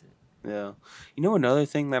that eats it. Yeah. Another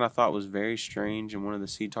thing that I thought was very strange in one of the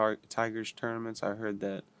Sea Tigers tournaments, I heard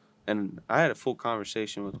that, and I had a full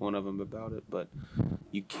conversation with one of them about it, but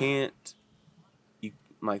the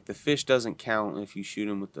fish doesn't count if you shoot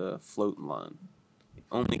them with the floating line. It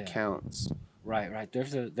only counts. Right.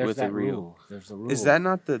 There's With that a reel. rule. There's a rule. Is that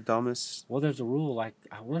not the dumbest? Well, there's a rule. Like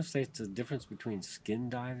I want to say it's the difference between skin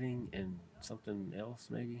diving and something else.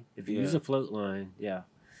 Maybe if you use a float line,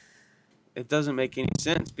 It doesn't make any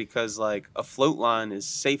sense, because a float line is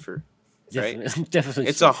safer, right? Definitely.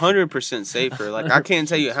 It's 100% safer. Like I can't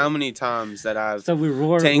tell you how many times that I've So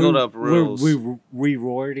we're tangled up reels. We're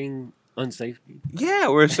rewarding unsafety. Yeah,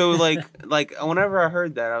 we're so like whenever I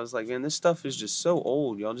heard that, I was like, man, this stuff is just so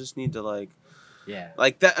old. Y'all just need to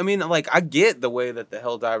that. I mean, I get the way that the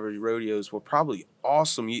Helldiver rodeos were probably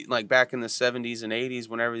awesome. Back in the 70s and 80s,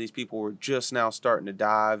 whenever these people were just now starting to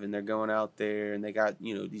dive and they're going out there and they got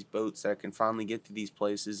these boats that can finally get to these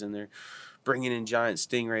places and they're bringing in giant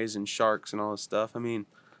stingrays and sharks and all this stuff. I mean,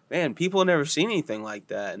 man, people have never seen anything like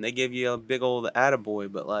that, and they give you a big old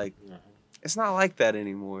attaboy, but it's not like that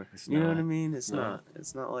anymore. You know what I mean? It's not.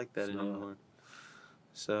 It's not like that anymore.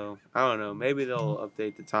 So I don't know. Maybe they'll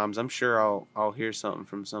update the times. I'm sure I'll hear something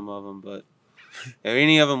from some of them. But if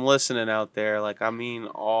any of them listening out there, I mean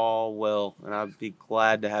all well, and I'd be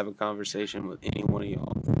glad to have a conversation with any one of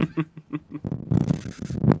y'all.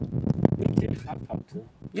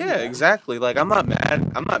 Yeah, exactly. I'm not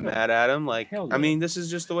mad. I'm not mad at him. Hell no. I mean, this is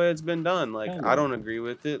just the way it's been done. Hell no. I don't agree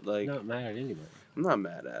with it. Not mad at anybody. I'm not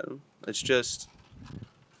mad at him. It's just,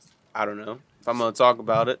 I don't know. If I'm gonna talk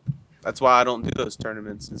about it, that's why I don't do those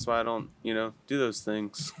tournaments. That's why I don't, do those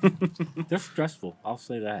things. They're stressful. I'll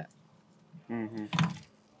say that.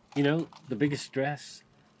 Mm-hmm. The biggest stress.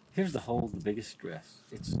 Here's the biggest stress.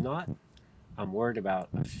 It's not I'm worried about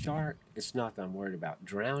a shark. It's not that I'm worried about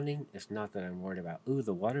drowning. It's not that I'm worried about,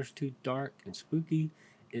 the water's too dark and spooky.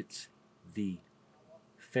 It's the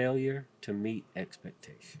failure to meet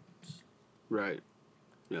expectations. Right.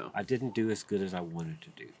 Yeah. I didn't do as good as I wanted to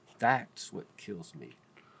do. That's what kills me.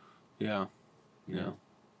 Yeah. You know?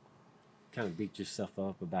 kind of beat yourself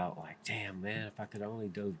up about like, damn man, if I could only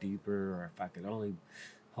dove deeper, or if I could only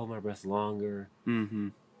hold my breath longer,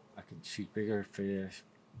 I could shoot bigger fish.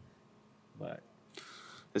 But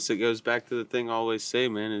it goes back to the thing I always say,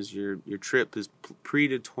 man, is your trip is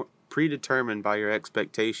predetermined by your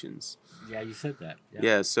expectations. Yeah, you said that.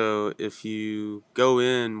 Yeah, so if you go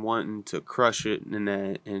in wanting to crush it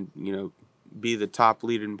and be the top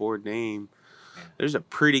leading board name, there's a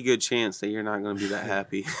pretty good chance that you're not going to be that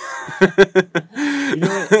happy.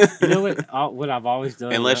 You know what I've always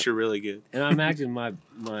done, unless you're really good. And I imagine my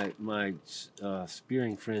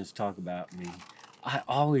spearing friends talk about me. I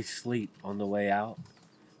always sleep on the way out.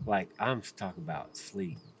 Like, I'm talking about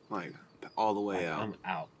sleep. Like, all the way out. I'm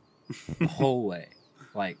out the whole way.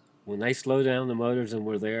 Like, when they slow down the motors and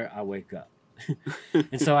we're there, I wake up.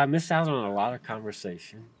 And so I miss out on a lot of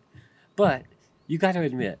conversation. But you got to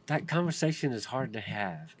admit, that conversation is hard to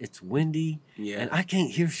have. It's windy, and I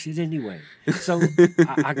can't hear shit anyway. So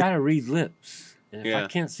I got to read lips. And if I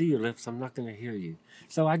can't see your lips, I'm not going to hear you.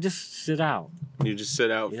 So I just sit out. You just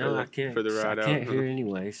sit out for the ride out. I can't hear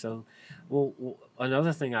anyway. So, well,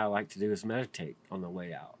 another thing I like to do is meditate on the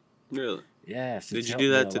way out. Really? Yes. Did you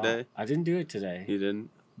do that today? I didn't do it today. You didn't?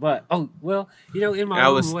 But in my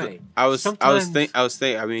own way. I was thinking.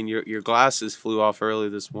 I mean, your glasses flew off early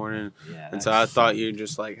this morning, and so I thought you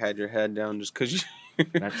just like had your head down just because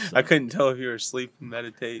I couldn't tell if you were sleeping,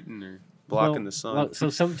 meditating, or blocking the sun. Well, so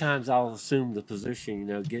sometimes I'll assume the position,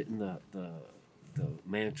 get in the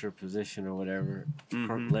mantra position or whatever,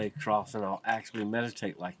 leg crossed, and I'll actually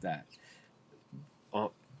meditate like that,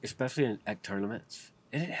 especially at tournaments,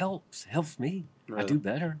 and it helps me. Really? I do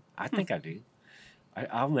better. I think I do.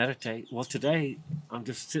 I'll meditate. Well, today I'm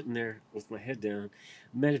just sitting there with my head down,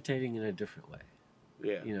 meditating in a different way.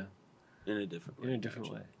 Yeah. In a different way. In a different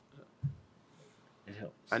way. It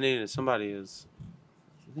helps. I think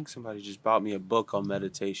somebody just bought me a book on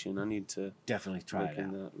meditation. I need to definitely try it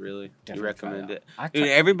out. That. Really? Definitely you recommend it? Dude,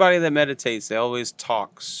 everybody that meditates, they always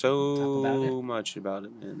talk much about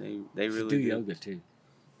it, man. They really do. Yoga too.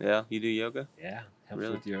 Yeah, you do yoga? Yeah,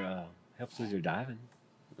 helps with your diving.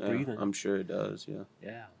 Breathing. I'm sure it does, yeah.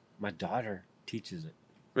 Yeah. My daughter teaches it.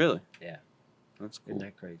 Really? Yeah. That's cool. Isn't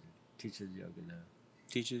that crazy? Teaches yoga now.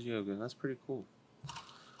 Teaches yoga. That's pretty cool.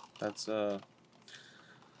 That's it's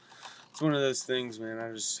one of those things, man.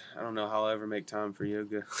 I don't know how I'll ever make time for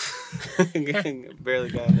yoga. Barely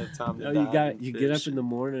got enough time to dive. You get up in the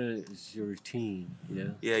morning, it's your routine,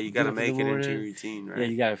 Yeah, you got to make it into your routine, right? Yeah,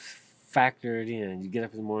 you got to factor it in. You get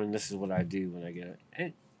up in the morning, this is what I do when I get up.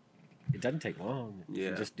 And it doesn't take long. Yeah.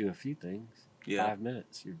 You just do a few things. Yeah. 5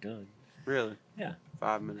 minutes, you're done. Really? Yeah.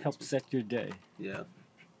 5 minutes. Helps set your day. Yeah.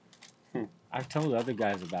 I've told other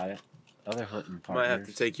guys about it, other hunting partners. Might have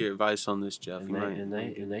to take your advice on this, Jeff. And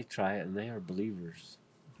they try it, and they are believers.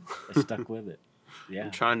 They stuck with it. Yeah.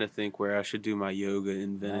 I'm trying to think where I should do my yoga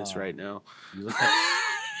in Venice right now. You look at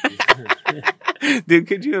Dude,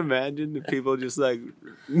 could you imagine the people just like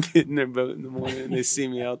getting their boat in the morning and they see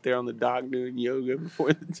me out there on the dock doing yoga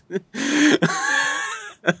before the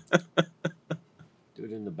do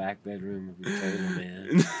it in the back bedroom of your trailer,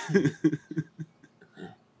 man.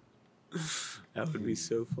 That would be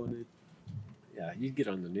so funny. Yeah, you'd get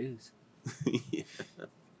on the news. Yeah,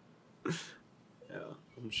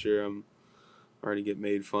 I'm sure I'm already get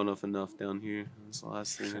made fun of enough down here. That's the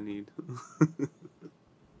last thing I need.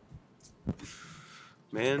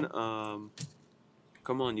 Man,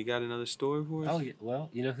 come on, you got another story for us? Oh, yeah. Well,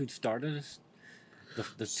 you know who started us?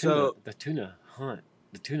 The tuna hunt.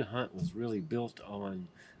 The tuna hunt was really built on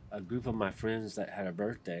a group of my friends that had a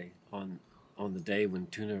birthday on the day when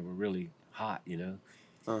tuna were really hot, And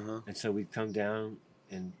so we'd come down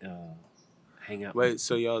and hang out. Wait,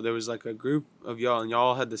 so there was like a group of y'all, and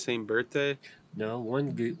y'all had the same birthday? No,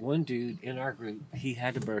 one dude in our group, he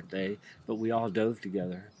had a birthday, but we all dove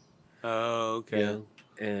together. Oh, okay.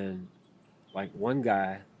 And like one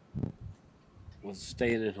guy was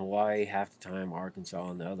staying in Hawaii half the time, Arkansas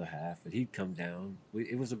on the other half, but he'd come down.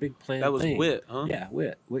 It was a big planned thing. That was Whit, huh? Yeah,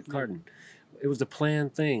 Whit Carden. It was a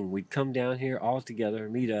planned thing. We'd come down here all together,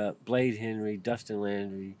 meet up, Blade Henry, Dustin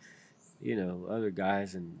Landry, other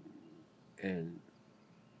guys, and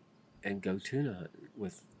go tuna hunting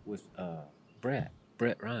with Brett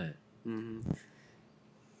Ryan. Mm-hmm.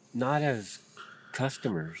 Not as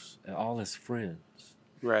customers, all as friends.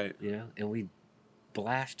 Right. And we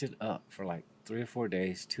blasted up for like 3 or 4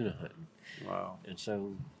 days tuna hunting. Wow.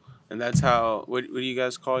 And that's how, what do you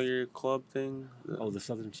guys call your club thing? The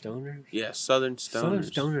Southern Stoners? Yeah, Southern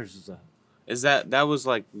Stoners. Southern Stoners that was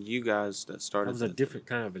like you guys that started that was a different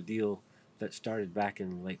kind of a deal that started back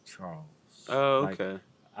in Lake Charles. Oh, okay.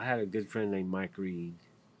 I had a good friend named Mike Reed,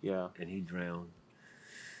 Yeah. and he drowned.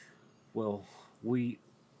 Well, we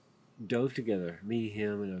dove together, me,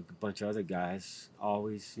 him, and a bunch of other guys.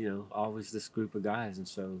 Always, always this group of guys, and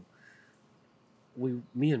so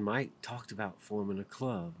me and Mike talked about forming a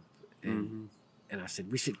club, and Mm-hmm. and I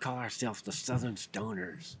said we should call ourselves the Southern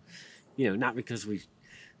Stoners. Not because we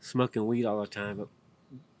smoking weed all the time, but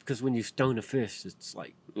because when you stone a fish, it's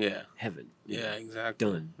like Yeah. heaven. Yeah,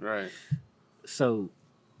 exactly. Done. Right. So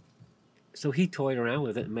he toyed around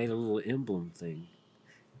with it and made a little emblem thing,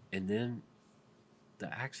 and then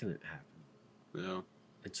the accident happened. Yeah.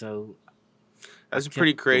 And so that's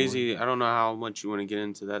pretty crazy. I don't know how much you want to get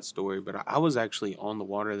into that story, but I was actually on the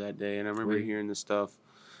water that day, and I remember hearing the stuff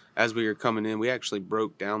as we were coming in. We actually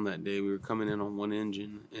broke down that day. We were coming in on one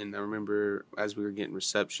engine, and I remember as we were getting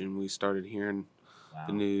reception, we started hearing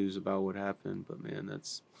the news about what happened. But man,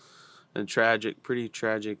 that's a pretty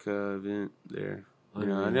tragic event there.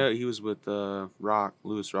 I know he was with Rock,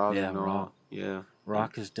 Louis Rosin. Yeah, Rock. Yeah.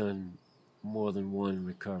 Rock has done more than one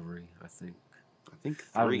recovery, I think. I think 3.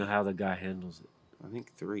 I don't know how the guy handles it. I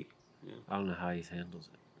think 3. Yeah. I don't know how he handles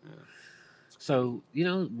it. Yeah. So,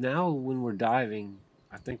 now when we're diving,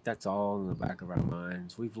 I think that's all in the back of our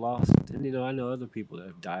minds. We've lost, and I know other people that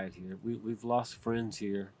have died here. We've lost friends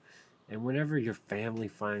here. And whenever your family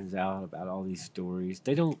finds out about all these stories,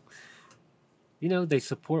 they don't, they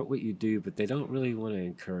support what you do, but they don't really want to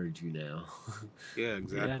encourage you now. Yeah,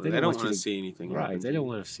 exactly. They don't want to see anything happen. Right. They don't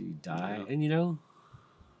want to see you die. Yeah.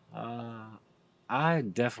 And, I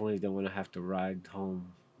definitely don't want to have to ride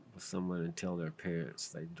home with someone and tell their parents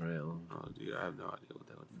they drowned. Oh, dude, I have no idea what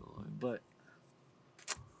that would feel like. But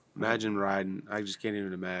imagine riding. I just can't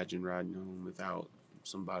even imagine riding home without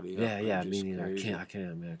somebody else. Yeah. Me neither. I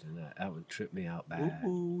can't imagine that. That would trip me out bad.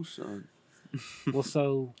 Ooh, son. Well,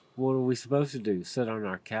 so what are we supposed to do? Sit on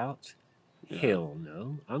our couch? Yeah. Hell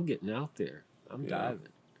no. I'm getting out there. I'm diving.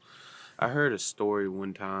 I heard a story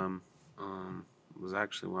one time. It was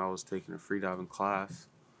actually when I was taking a freediving class.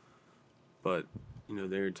 But,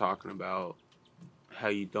 they were talking about how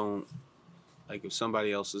you don't, like, if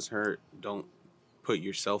somebody else is hurt, don't put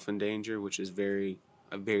yourself in danger, which is a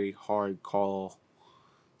very hard call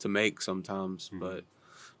to make sometimes. Mm-hmm. But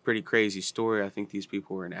pretty crazy story. I think these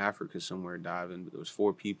people were in Africa somewhere diving, but there was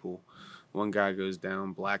 4 people. One guy goes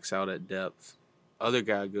down, blacks out at depth. Other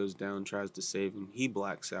guy goes down, tries to save him. He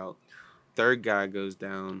blacks out. Third guy goes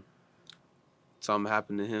down. Something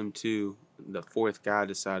happened to him too. The 4th guy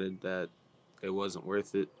decided that it wasn't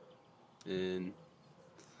worth it, and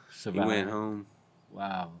he went home.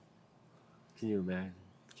 Wow. Can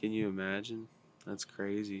you imagine? That's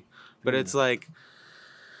crazy. But it's like,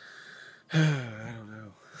 I don't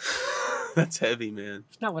know. That's heavy, man.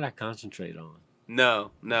 It's not what I concentrate on. No,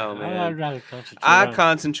 man. I'd rather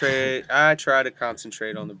concentrate. I try to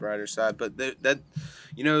concentrate on the brighter side, but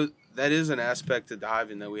that is an aspect of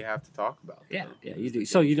diving that we have to talk about. Yeah, you do.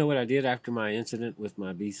 So you know what I did after my incident with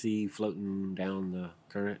my BC floating down the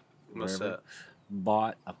current? What's that?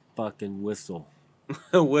 Bought a fucking whistle.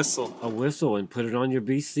 A whistle. A whistle and put it on your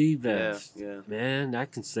BC vest. Yeah. Man,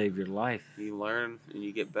 that can save your life. You learn and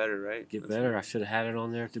you get better, right? That's better. Right. I should have had it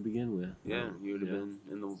on there to begin with. Yeah, you would have been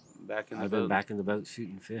back in the boat. I'd been back in the boat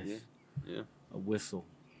shooting fish. Yeah. A whistle.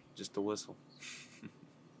 Just a whistle.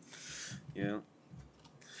 Yeah.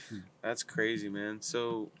 That's crazy, man.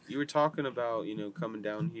 So you were talking about, coming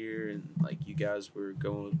down here and like you guys were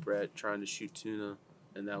going with Brett trying to shoot tuna,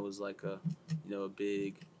 and that was like a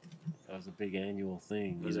big. That was a big annual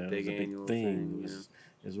thing. It was a big annual thing.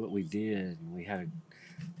 Is what we did, and we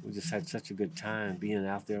just had such a good time being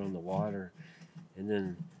out there on the water, and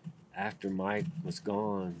then after Mike was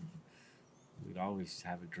gone, we'd always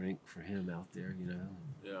have a drink for him out there,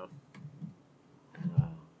 Yeah.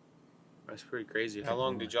 That's pretty crazy. How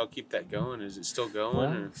long did y'all keep that going? Is it still going?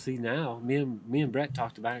 Well, see now, me and Brett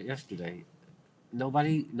talked about it yesterday.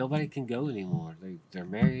 Nobody can go anymore. They're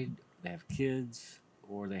married, they have kids,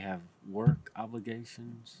 or they have work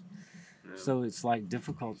obligations. Yeah. So it's like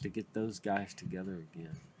difficult to get those guys together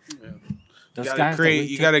again. Yeah.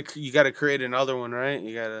 You gotta create another one, right?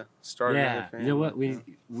 You gotta start another family. You know what? We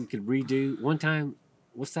could redo one time.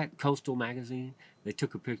 What's that Coastal magazine? They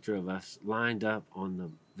took a picture of us lined up on the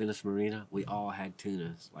Venice Marina. We all had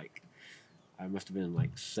tunas. Like, I must have been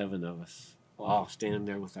like 7 of us all standing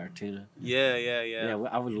there with our tuna. Yeah. Yeah,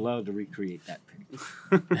 I would love to recreate that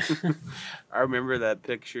picture. I remember that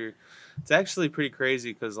picture. It's actually pretty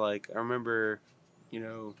crazy because, like, I remember,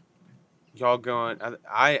 y'all going.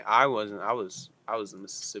 I wasn't. I was in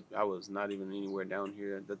Mississippi. I was not even anywhere down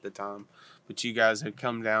here at the time. But you guys had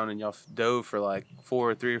come down and y'all dove for like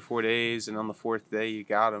 3 or 4 days, and on the 4th day you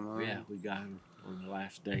got them. Huh? Yeah, we got them. on the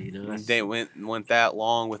last day. You know, that's They went that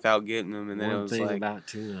long without getting them, and then it one was thing like about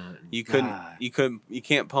tuna hunting. you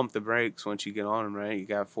can't pump the brakes once you get on them, right? You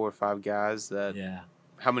got 4 or 5 guys that. Yeah.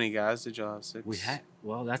 How many guys did y'all have? 6?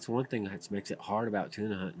 Well, that's one thing that makes it hard about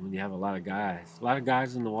tuna hunting when you have a lot of guys. A lot of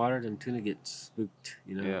guys in the water, then tuna get spooked.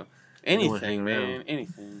 You know. Yeah. They don't wanna hang Anything, around. man.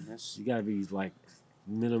 Anything. You gotta be like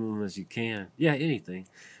minimum as you can. Yeah, anything.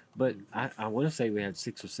 But I want to say we had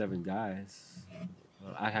 6 or 7 guys.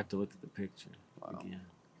 I'd have to look at the picture again.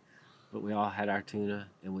 But we all had our tuna,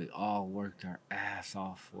 and we all worked our ass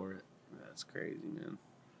off for it. That's crazy, man.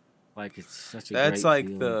 Like, it's such a That's great like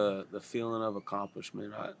feeling. the feeling of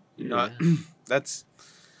accomplishment. Yeah. That's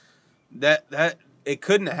that it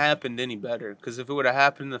couldn't have happened any better, because if it would have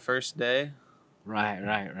happened the first day,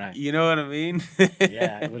 Right. you know what I mean?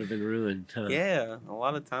 Yeah, it would have been ruined. Huh? Yeah, a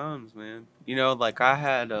lot of times, man. You know, like I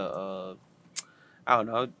had I don't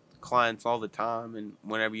know, clients all the time, and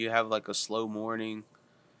whenever you have like a slow morning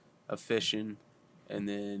of fishing, and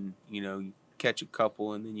then you catch a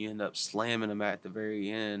couple, and then you end up slamming them at the very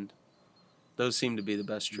end. Those seem to be the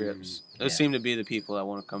best trips. Those seem to be the people that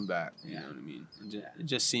want to come back. You know what I mean? It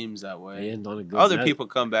just seems that way. They end on a good Other note. people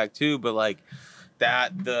come back too, but like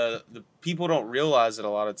that, the people don't realize it a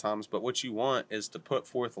lot of times. But what you want is to put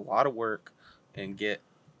forth a lot of work and get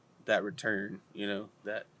that return.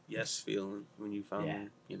 That yes feeling when you finally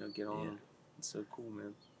get on them. It's so cool,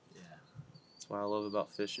 man. Yeah. That's what I love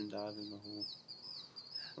about fishing, diving,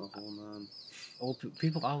 the whole nine. Well,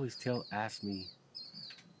 people always ask me,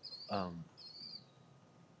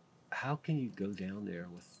 how can you go down there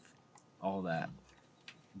with all that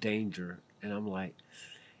danger? And I'm like,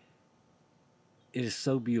 it is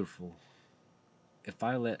so beautiful. If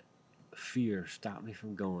I let fear stop me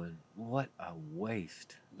from going, what a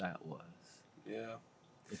waste that was. Yeah.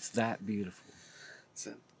 It's that beautiful. It's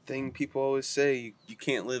a thing people always say, you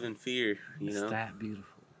can't live in fear, It's that beautiful.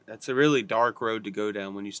 That's a really dark road to go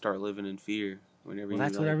down when you start living in fear. Whenever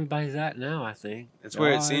that's where everybody's at now, I think. That's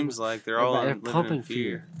where it seems like they're all living pumping in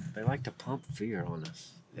fear. They like to pump fear on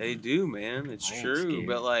us. They do, man. It's I am true, scared.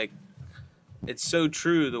 but like, it's so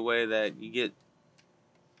true the way that you get.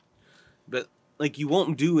 But like, you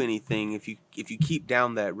won't do anything if you keep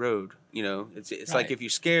down that road. It's Right. like if you're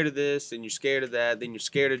scared of this and you're scared of that, then you're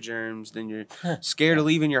scared of germs, then you're scared of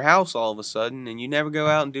leaving your house all of a sudden, and you never go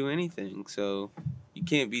out and do anything. So you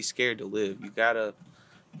can't be scared to live. You gotta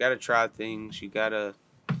try things. You gotta,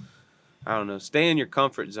 I don't know, stay in your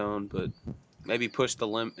comfort zone, but maybe push the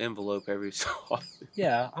envelope every so often.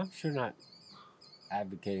 Yeah, I'm sure not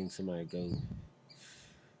advocating somebody go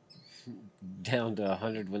down to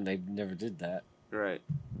 100 when they never did that. Right.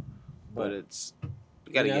 But it's,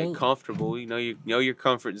 you gotta you know, get comfortable. You know your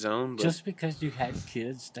comfort zone. But Just because you had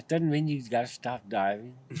kids, that doesn't mean you gotta stop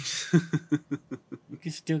diving. You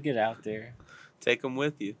can still get out there. take them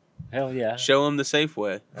with you. Hell yeah. Show them the safe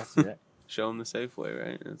way. That's it. Show them the safe way,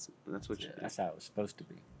 right? That's what you do. That's how it was supposed to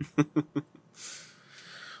be.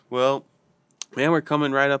 Well, man, we're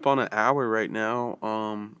coming right up on an hour right now.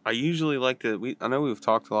 I usually like to. I know we've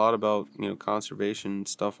talked a lot about conservation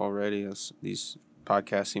stuff already. These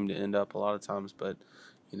podcasts seem to end up a lot of times, but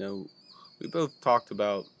we both talked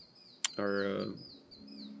about our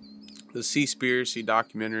the Seaspiracy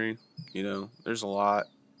documentary. There's a lot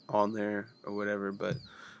on there or whatever, but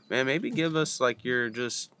man, maybe give us like your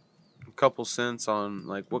just a couple cents on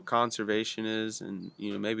like what conservation is, and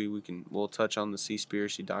maybe we'll touch on the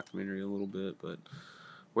Seaspiracy documentary a little bit, but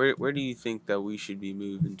where do you think that we should be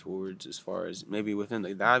moving towards as far as maybe within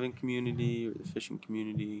the diving community or the fishing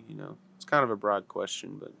community? It's kind of a broad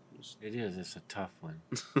question, but It is. It's a tough one.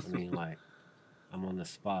 I mean, like, I'm on the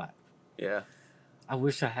spot. yeah. I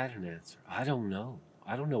wish I had an answer. I don't know.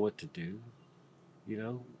 I don't know what to do.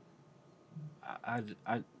 I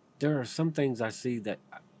there are some things I see that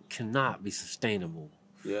cannot be sustainable.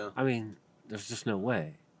 Yeah. I mean, there's just no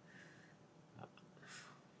way.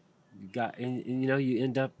 You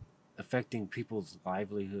end up affecting people's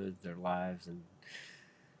livelihoods, their lives, and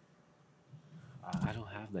I don't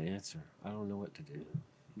have the answer. I don't know what to do.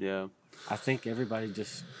 Yeah. I think everybody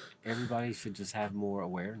should just have more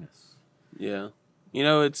awareness. Yeah.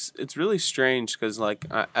 It's really strange because, like,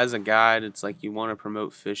 as a guide, it's like you want to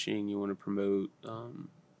promote fishing, you want to promote,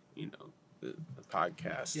 the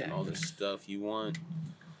podcast and all this stuff.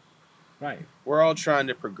 Right. We're all trying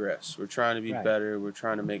to progress. We're trying to be Right. better. We're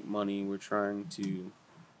trying to make money. We're trying to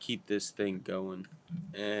keep this thing going.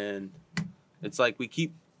 And it's like we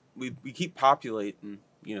keep populating,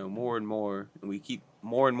 more and more, and we keep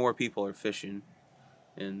more and more people are fishing,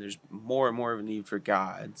 and there's more and more of a need for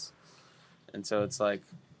guides. And so it's like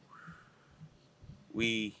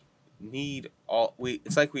we need all we.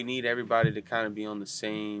 It's like we need everybody to kind of be on the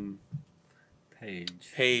same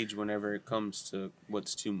page whenever it comes to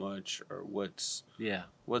what's too much or what's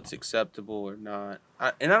acceptable or not.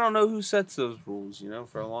 I don't know who sets those rules. You know,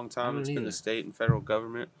 for a long time it's been the state and federal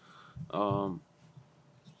government. But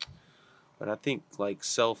I think like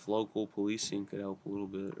local policing could help a little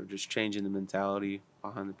bit, or just changing the mentality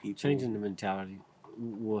behind the people. Changing the mentality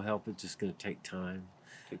will help. It's just going to take time.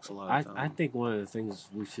 Takes a lot of time. I think one of the things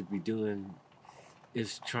we should be doing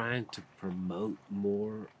is trying to promote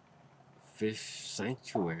more fish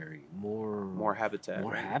sanctuary, more habitat.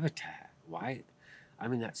 More habitat. Why? I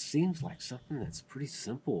mean, that seems like something that's pretty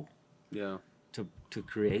simple. Yeah. To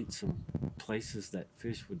create some places that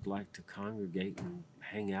fish would like to congregate and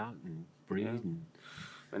hang out and breed.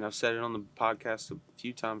 Yeah. And I've said it on the podcast a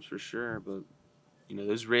few times for sure, but you know,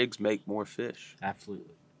 those rigs make more fish.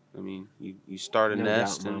 Absolutely. I mean, you start a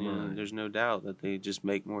nest and there's no doubt that they just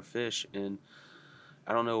make more fish. And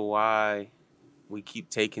I don't know why we keep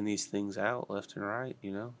taking these things out left and right,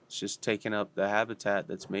 you know? It's just taking up the habitat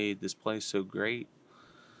that's made this place so great.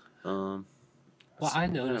 Well, I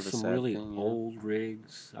noticed some really old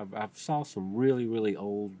rigs. I've saw some really, really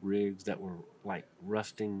old rigs that were like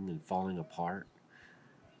rusting and falling apart.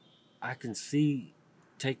 I can see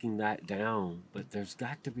taking that down, but there's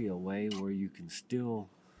got to be a way where you can still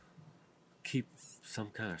keep some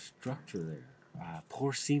kind of structure there.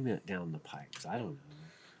 Pour cement down the pipes. I don't know.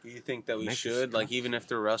 You think that we should, like, even if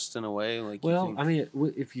they're rusting away? Like, well, I mean,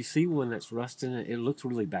 if you see one that's rusting, it looks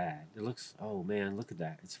really bad. It looks, oh man, look at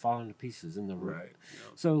that! It's falling to pieces in the road. Right. Yeah.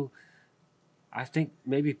 So, I think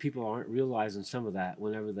maybe people aren't realizing some of that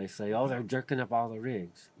whenever they say, "Oh, they're jerking up all the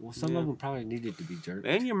rigs." Well, some of them probably needed to be jerked.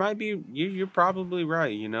 And you're probably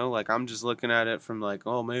right. You know, like I'm just looking at it from like,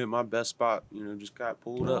 oh, maybe my best spot, you know, just got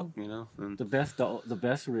pulled up. You know, and the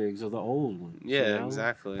best rigs are the old ones. Yeah, you know?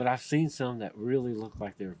 Exactly. But I've seen some that really look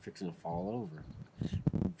like they were fixing to fall over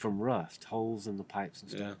from rust, holes in the pipes and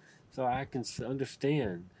stuff. Yeah. So I can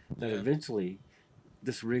understand that eventually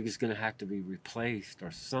this rig is going to have to be replaced or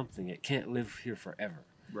something. It can't live here forever.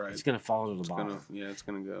 Right. It's going to fall to the bottom. It's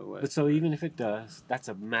going to go away. But so even if it does, that's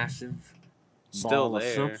a massive ball of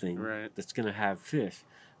something that's going to have fish.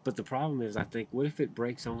 But the problem is, I think, what if it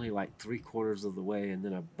breaks only like 3/4 of the way and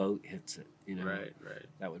then a boat hits it? You know, right.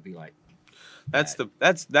 That would be like. That's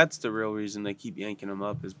the real reason they keep yanking them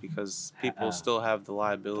up, is because people still have the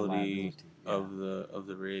liability of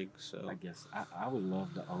the rig. So I guess I would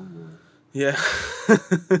love to own one. Yeah.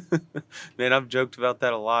 Man, I've joked about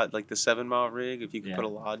that a lot. Like the 7 Mile rig, if you could put a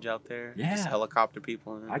lodge out there, just helicopter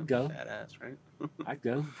people in it. I'd go. Badass, right? I'd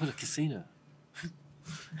go. Put a casino.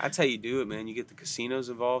 That's how you do it, man. You get the casinos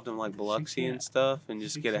involved in like Biloxi and stuff, and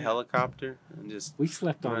just get a helicopter and just we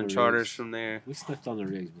slept on charters from there. We slept on the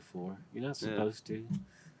rigs before. You're not supposed to.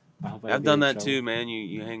 I've done that too, man.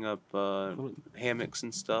 You hang up hammocks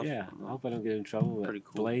and stuff. Yeah, I hope I don't get in trouble. Pretty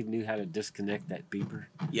cool. Blade knew how to disconnect that beeper.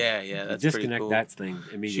 Yeah, that's pretty cool. Disconnect that thing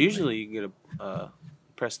immediately. Usually you get a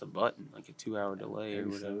press the button, like a 2-hour delay or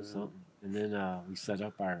whatever. And then we set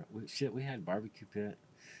up our we had a barbecue pit.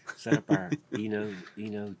 Set up our Eno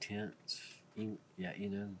tents.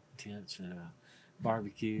 Eno tents, and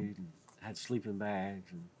barbecued and had sleeping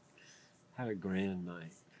bags and had a grand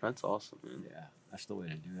night. That's awesome, man. Yeah, that's the way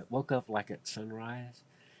to do it. Woke up like at sunrise.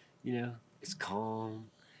 You know, it's calm.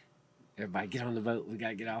 Everybody get on the boat. We got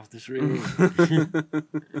to get off this rig.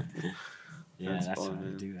 That's fun, how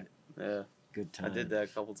to do it. Yeah. Good time. I did that a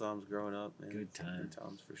couple times growing up, man. Good times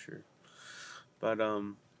for sure. But,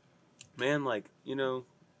 man, like, you know,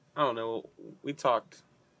 I don't know. We talked,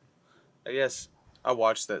 I guess I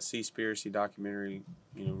watched that Seaspiracy documentary,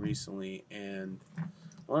 you know, recently, and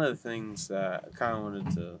one of the things that I kind of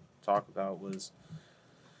wanted to talk about was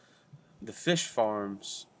the fish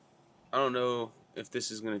farms. I don't know if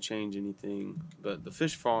this is going to change anything, but the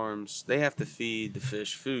fish farms, they have to feed the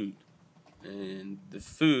fish food, and the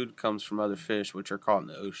food comes from other fish, which are caught in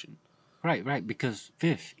the ocean. Right, because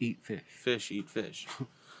fish eat fish. Fish eat fish.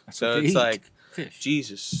 So it's like, fish.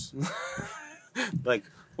 Jesus. Like,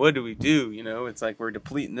 what do we do? You know, it's like we're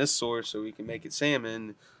depleting this source so we can make it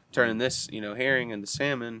salmon, turning this, you know, herring into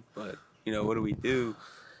salmon. But, you know, what do we do?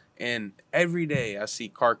 And every day I see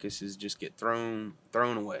carcasses just get thrown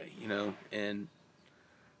away, you know. And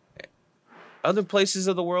other places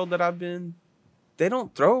of the world that I've been, they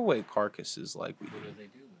don't throw away carcasses like we do. What do they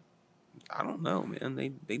do? I don't know, man.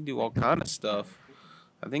 They do all kind of stuff.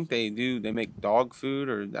 I think they make dog food,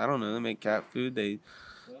 or I don't know, they make cat food. They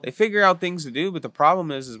figure out things to do, but the problem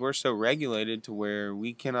is we're so regulated to where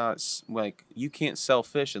we cannot, like, you can't sell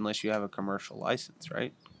fish unless you have a commercial license,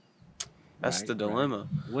 right? That's the dilemma.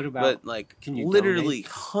 What about? But like literally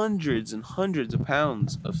hundreds and hundreds of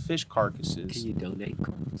pounds of fish carcasses. Can you donate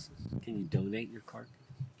carcasses? Can you donate your carcass?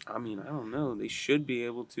 I mean, I don't know. They should be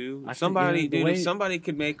able to. If somebody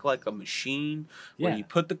could make like a machine where you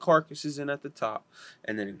put the carcasses in at the top,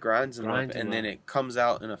 and then it grinds them up, and then it comes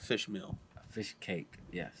out in a fish meal. A fish cake,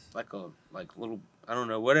 yes. Like little, I don't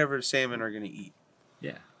know, whatever salmon are gonna eat.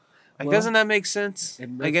 Yeah. Like, doesn't that make sense? It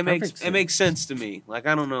makes sense to me. Like,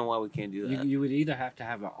 I don't know why we can't do that. You would either have to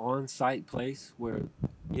have an on-site place where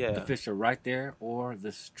the fish are right there, or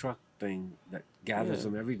this truck thing that gathers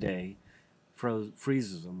them every day,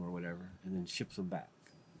 freezes them or whatever, and then ships them back.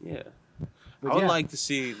 Yeah. I would like to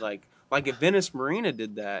see, like if Venice Marina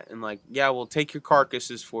did that, and we'll take your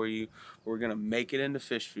carcasses for you. We're going to make it into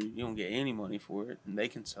fish food. You don't get any money for it, and they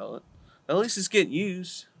can sell it. At least it's getting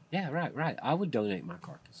used. Yeah, right. I would donate my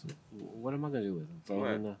carcass. What am I going to do with them?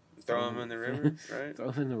 Throw them in the river, right?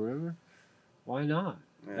 Throw them in the river? Why not?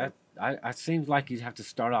 Yeah. It seems like you'd have to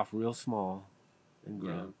start off real small and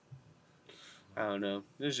grow. Yeah. I don't know.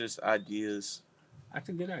 There's just ideas. That's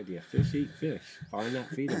a good idea. Fish eat fish. Find out,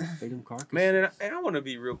 feed them carcasses. Man, and I want to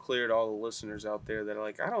be real clear to all the listeners out there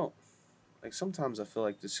that sometimes I feel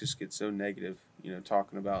like this just gets so negative,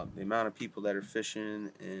 talking about the amount of people that are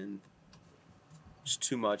fishing and just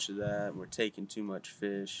too much of that. We're taking too much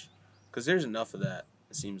fish. Because there's enough of that,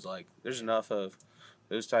 it seems like. There's enough of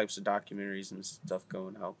those types of documentaries and stuff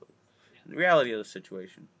going out. But the reality of the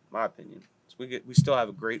situation, my opinion, is we still have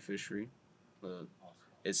a great fishery.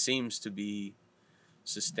 It seems to be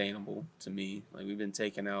sustainable to me. Like, we've been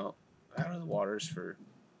taken out of the waters for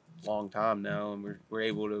a long time now, and we're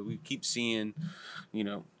able to, we keep seeing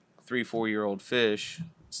 3-4 year old fish.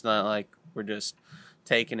 It's not like we're just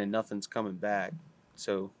taking and nothing's coming back.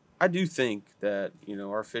 So I do think that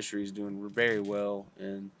our fishery is doing very well,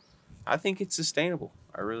 and I think it's sustainable.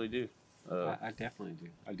 I really do. I definitely do.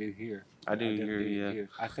 I do hear. Yeah.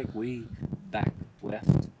 I think we back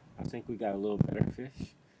west, I think we got a little better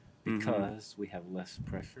fish because we have less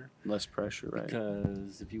pressure. Less pressure, right?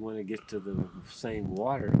 Because if you want to get to the same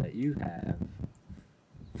water that you have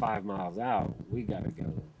 5 miles out, we got to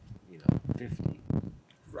go, 50.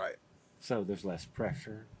 Right. So there's less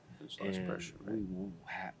pressure. There's less pressure,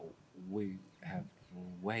 right? We have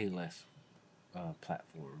way less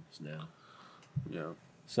platforms now. Yeah.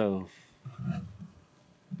 So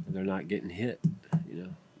they're not getting hit,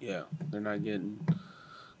 Yeah, they're not getting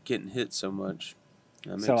hit so much.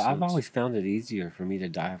 So I've always found it easier for me to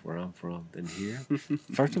dive where I'm from than here.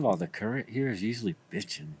 First of all, the current here is usually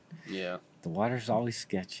bitching. Yeah. The water's always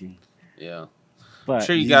sketchy. Yeah. But I'm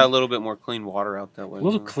sure you got a little bit more clean water out that way. A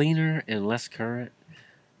little cleaner and less current.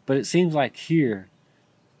 But it seems like here,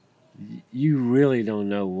 you really don't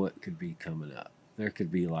know what could be coming up. There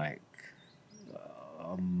could be like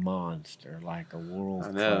a monster, like a world.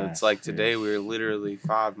 I know. It's like today we were literally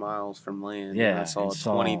 5 miles from land. Yeah. And I saw a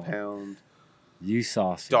 20-pound you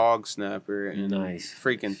saw dog snapper and nice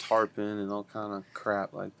freaking tarpon and all kind of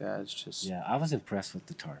crap like that. It's just. Yeah, I was impressed with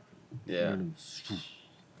the tarpon. Yeah.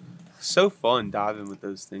 So fun diving with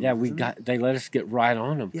those things. Yeah, they let us get right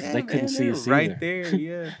on them because they couldn't see us either. Right there,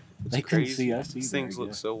 yeah. They couldn't see us either. These things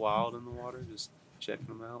look so wild in the water, just checking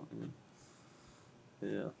them out, man.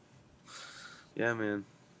 Yeah. Yeah, man.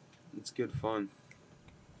 It's good fun.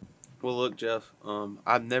 Well, look, Jeff,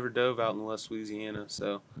 I've never dove out in West Louisiana,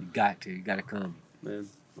 so. You got to come. Man,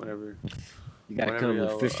 whatever. You got to come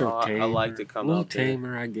with fish or tamer. I like to come out there. A little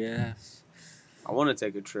tamer, I guess. I want to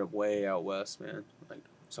take a trip way out west, man. Like,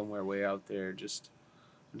 somewhere way out there, just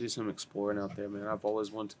do some exploring out there, man. I've always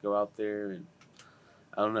wanted to go out there, and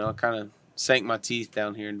I don't know, I kind of sank my teeth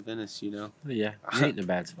down here in Venice, Yeah, you ain't in a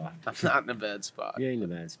bad spot. I'm not in a bad spot. You ain't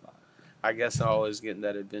in a bad spot. I guess I always get in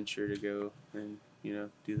that adventure to go and,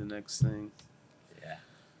 do the next thing. Yeah.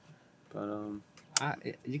 But,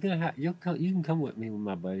 you can come with me with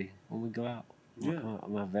my buddy when we go out. Yeah.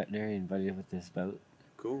 My veterinarian buddy with this boat.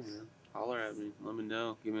 Cool, man. Holler at me. Let me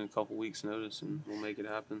know. Give me a couple weeks' notice, and we'll make it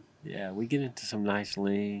happen. Yeah, we get into some nice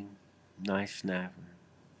ling, nice snapper.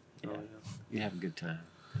 Yeah. Oh, yeah. You have a good time.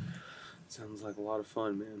 Sounds like a lot of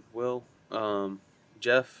fun, man. Well,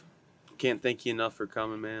 Jeff, can't thank you enough for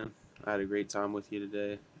coming, man. I had a great time with you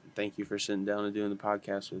today. Thank you for sitting down and doing the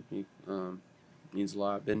podcast with me. Means a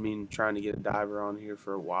lot. I've been trying to get a diver on here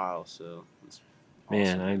for a while, so it's awesome.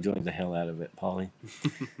 Man, I enjoyed the hell out of it, Paulie.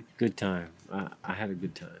 Good time. I had a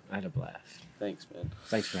good time. I had a blast. Thanks, man.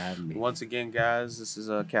 Thanks for having me. Once again, guys, this is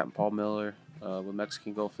Captain Paul Miller with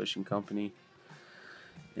Mexican Gulf Fishing Company.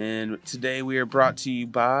 And today we are brought to you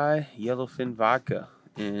by Yellowfin Vodka.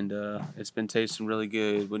 And it's been tasting really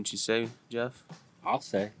good, wouldn't you say, Jeff? I'll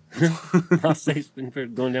say. I'll say it's been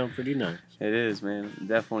going down pretty nice. It is, man.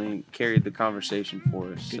 Definitely carried the conversation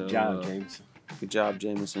for us. Good job, Jameson. Good job,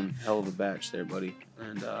 Jameson. Hell of a batch there, buddy.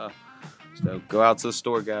 And so go out to the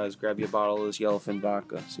store, guys. Grab you a bottle of this Yellowfin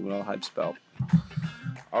vodka. See what all hype's about.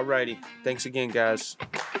 Alrighty. Thanks again, guys.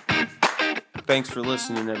 Thanks for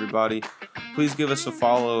listening, everybody. Please give us a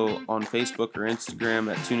follow on Facebook or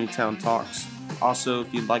Instagram at Tunatown Talks. Also,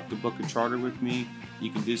 if you'd like to book a charter with me, you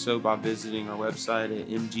can do so by visiting our website at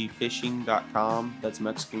mgfishing.com. That's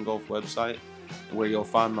Mexican Gulf website, where you'll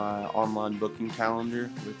find my online booking calendar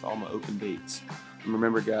with all my open dates. And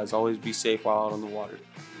remember, guys, always be safe while out on the water.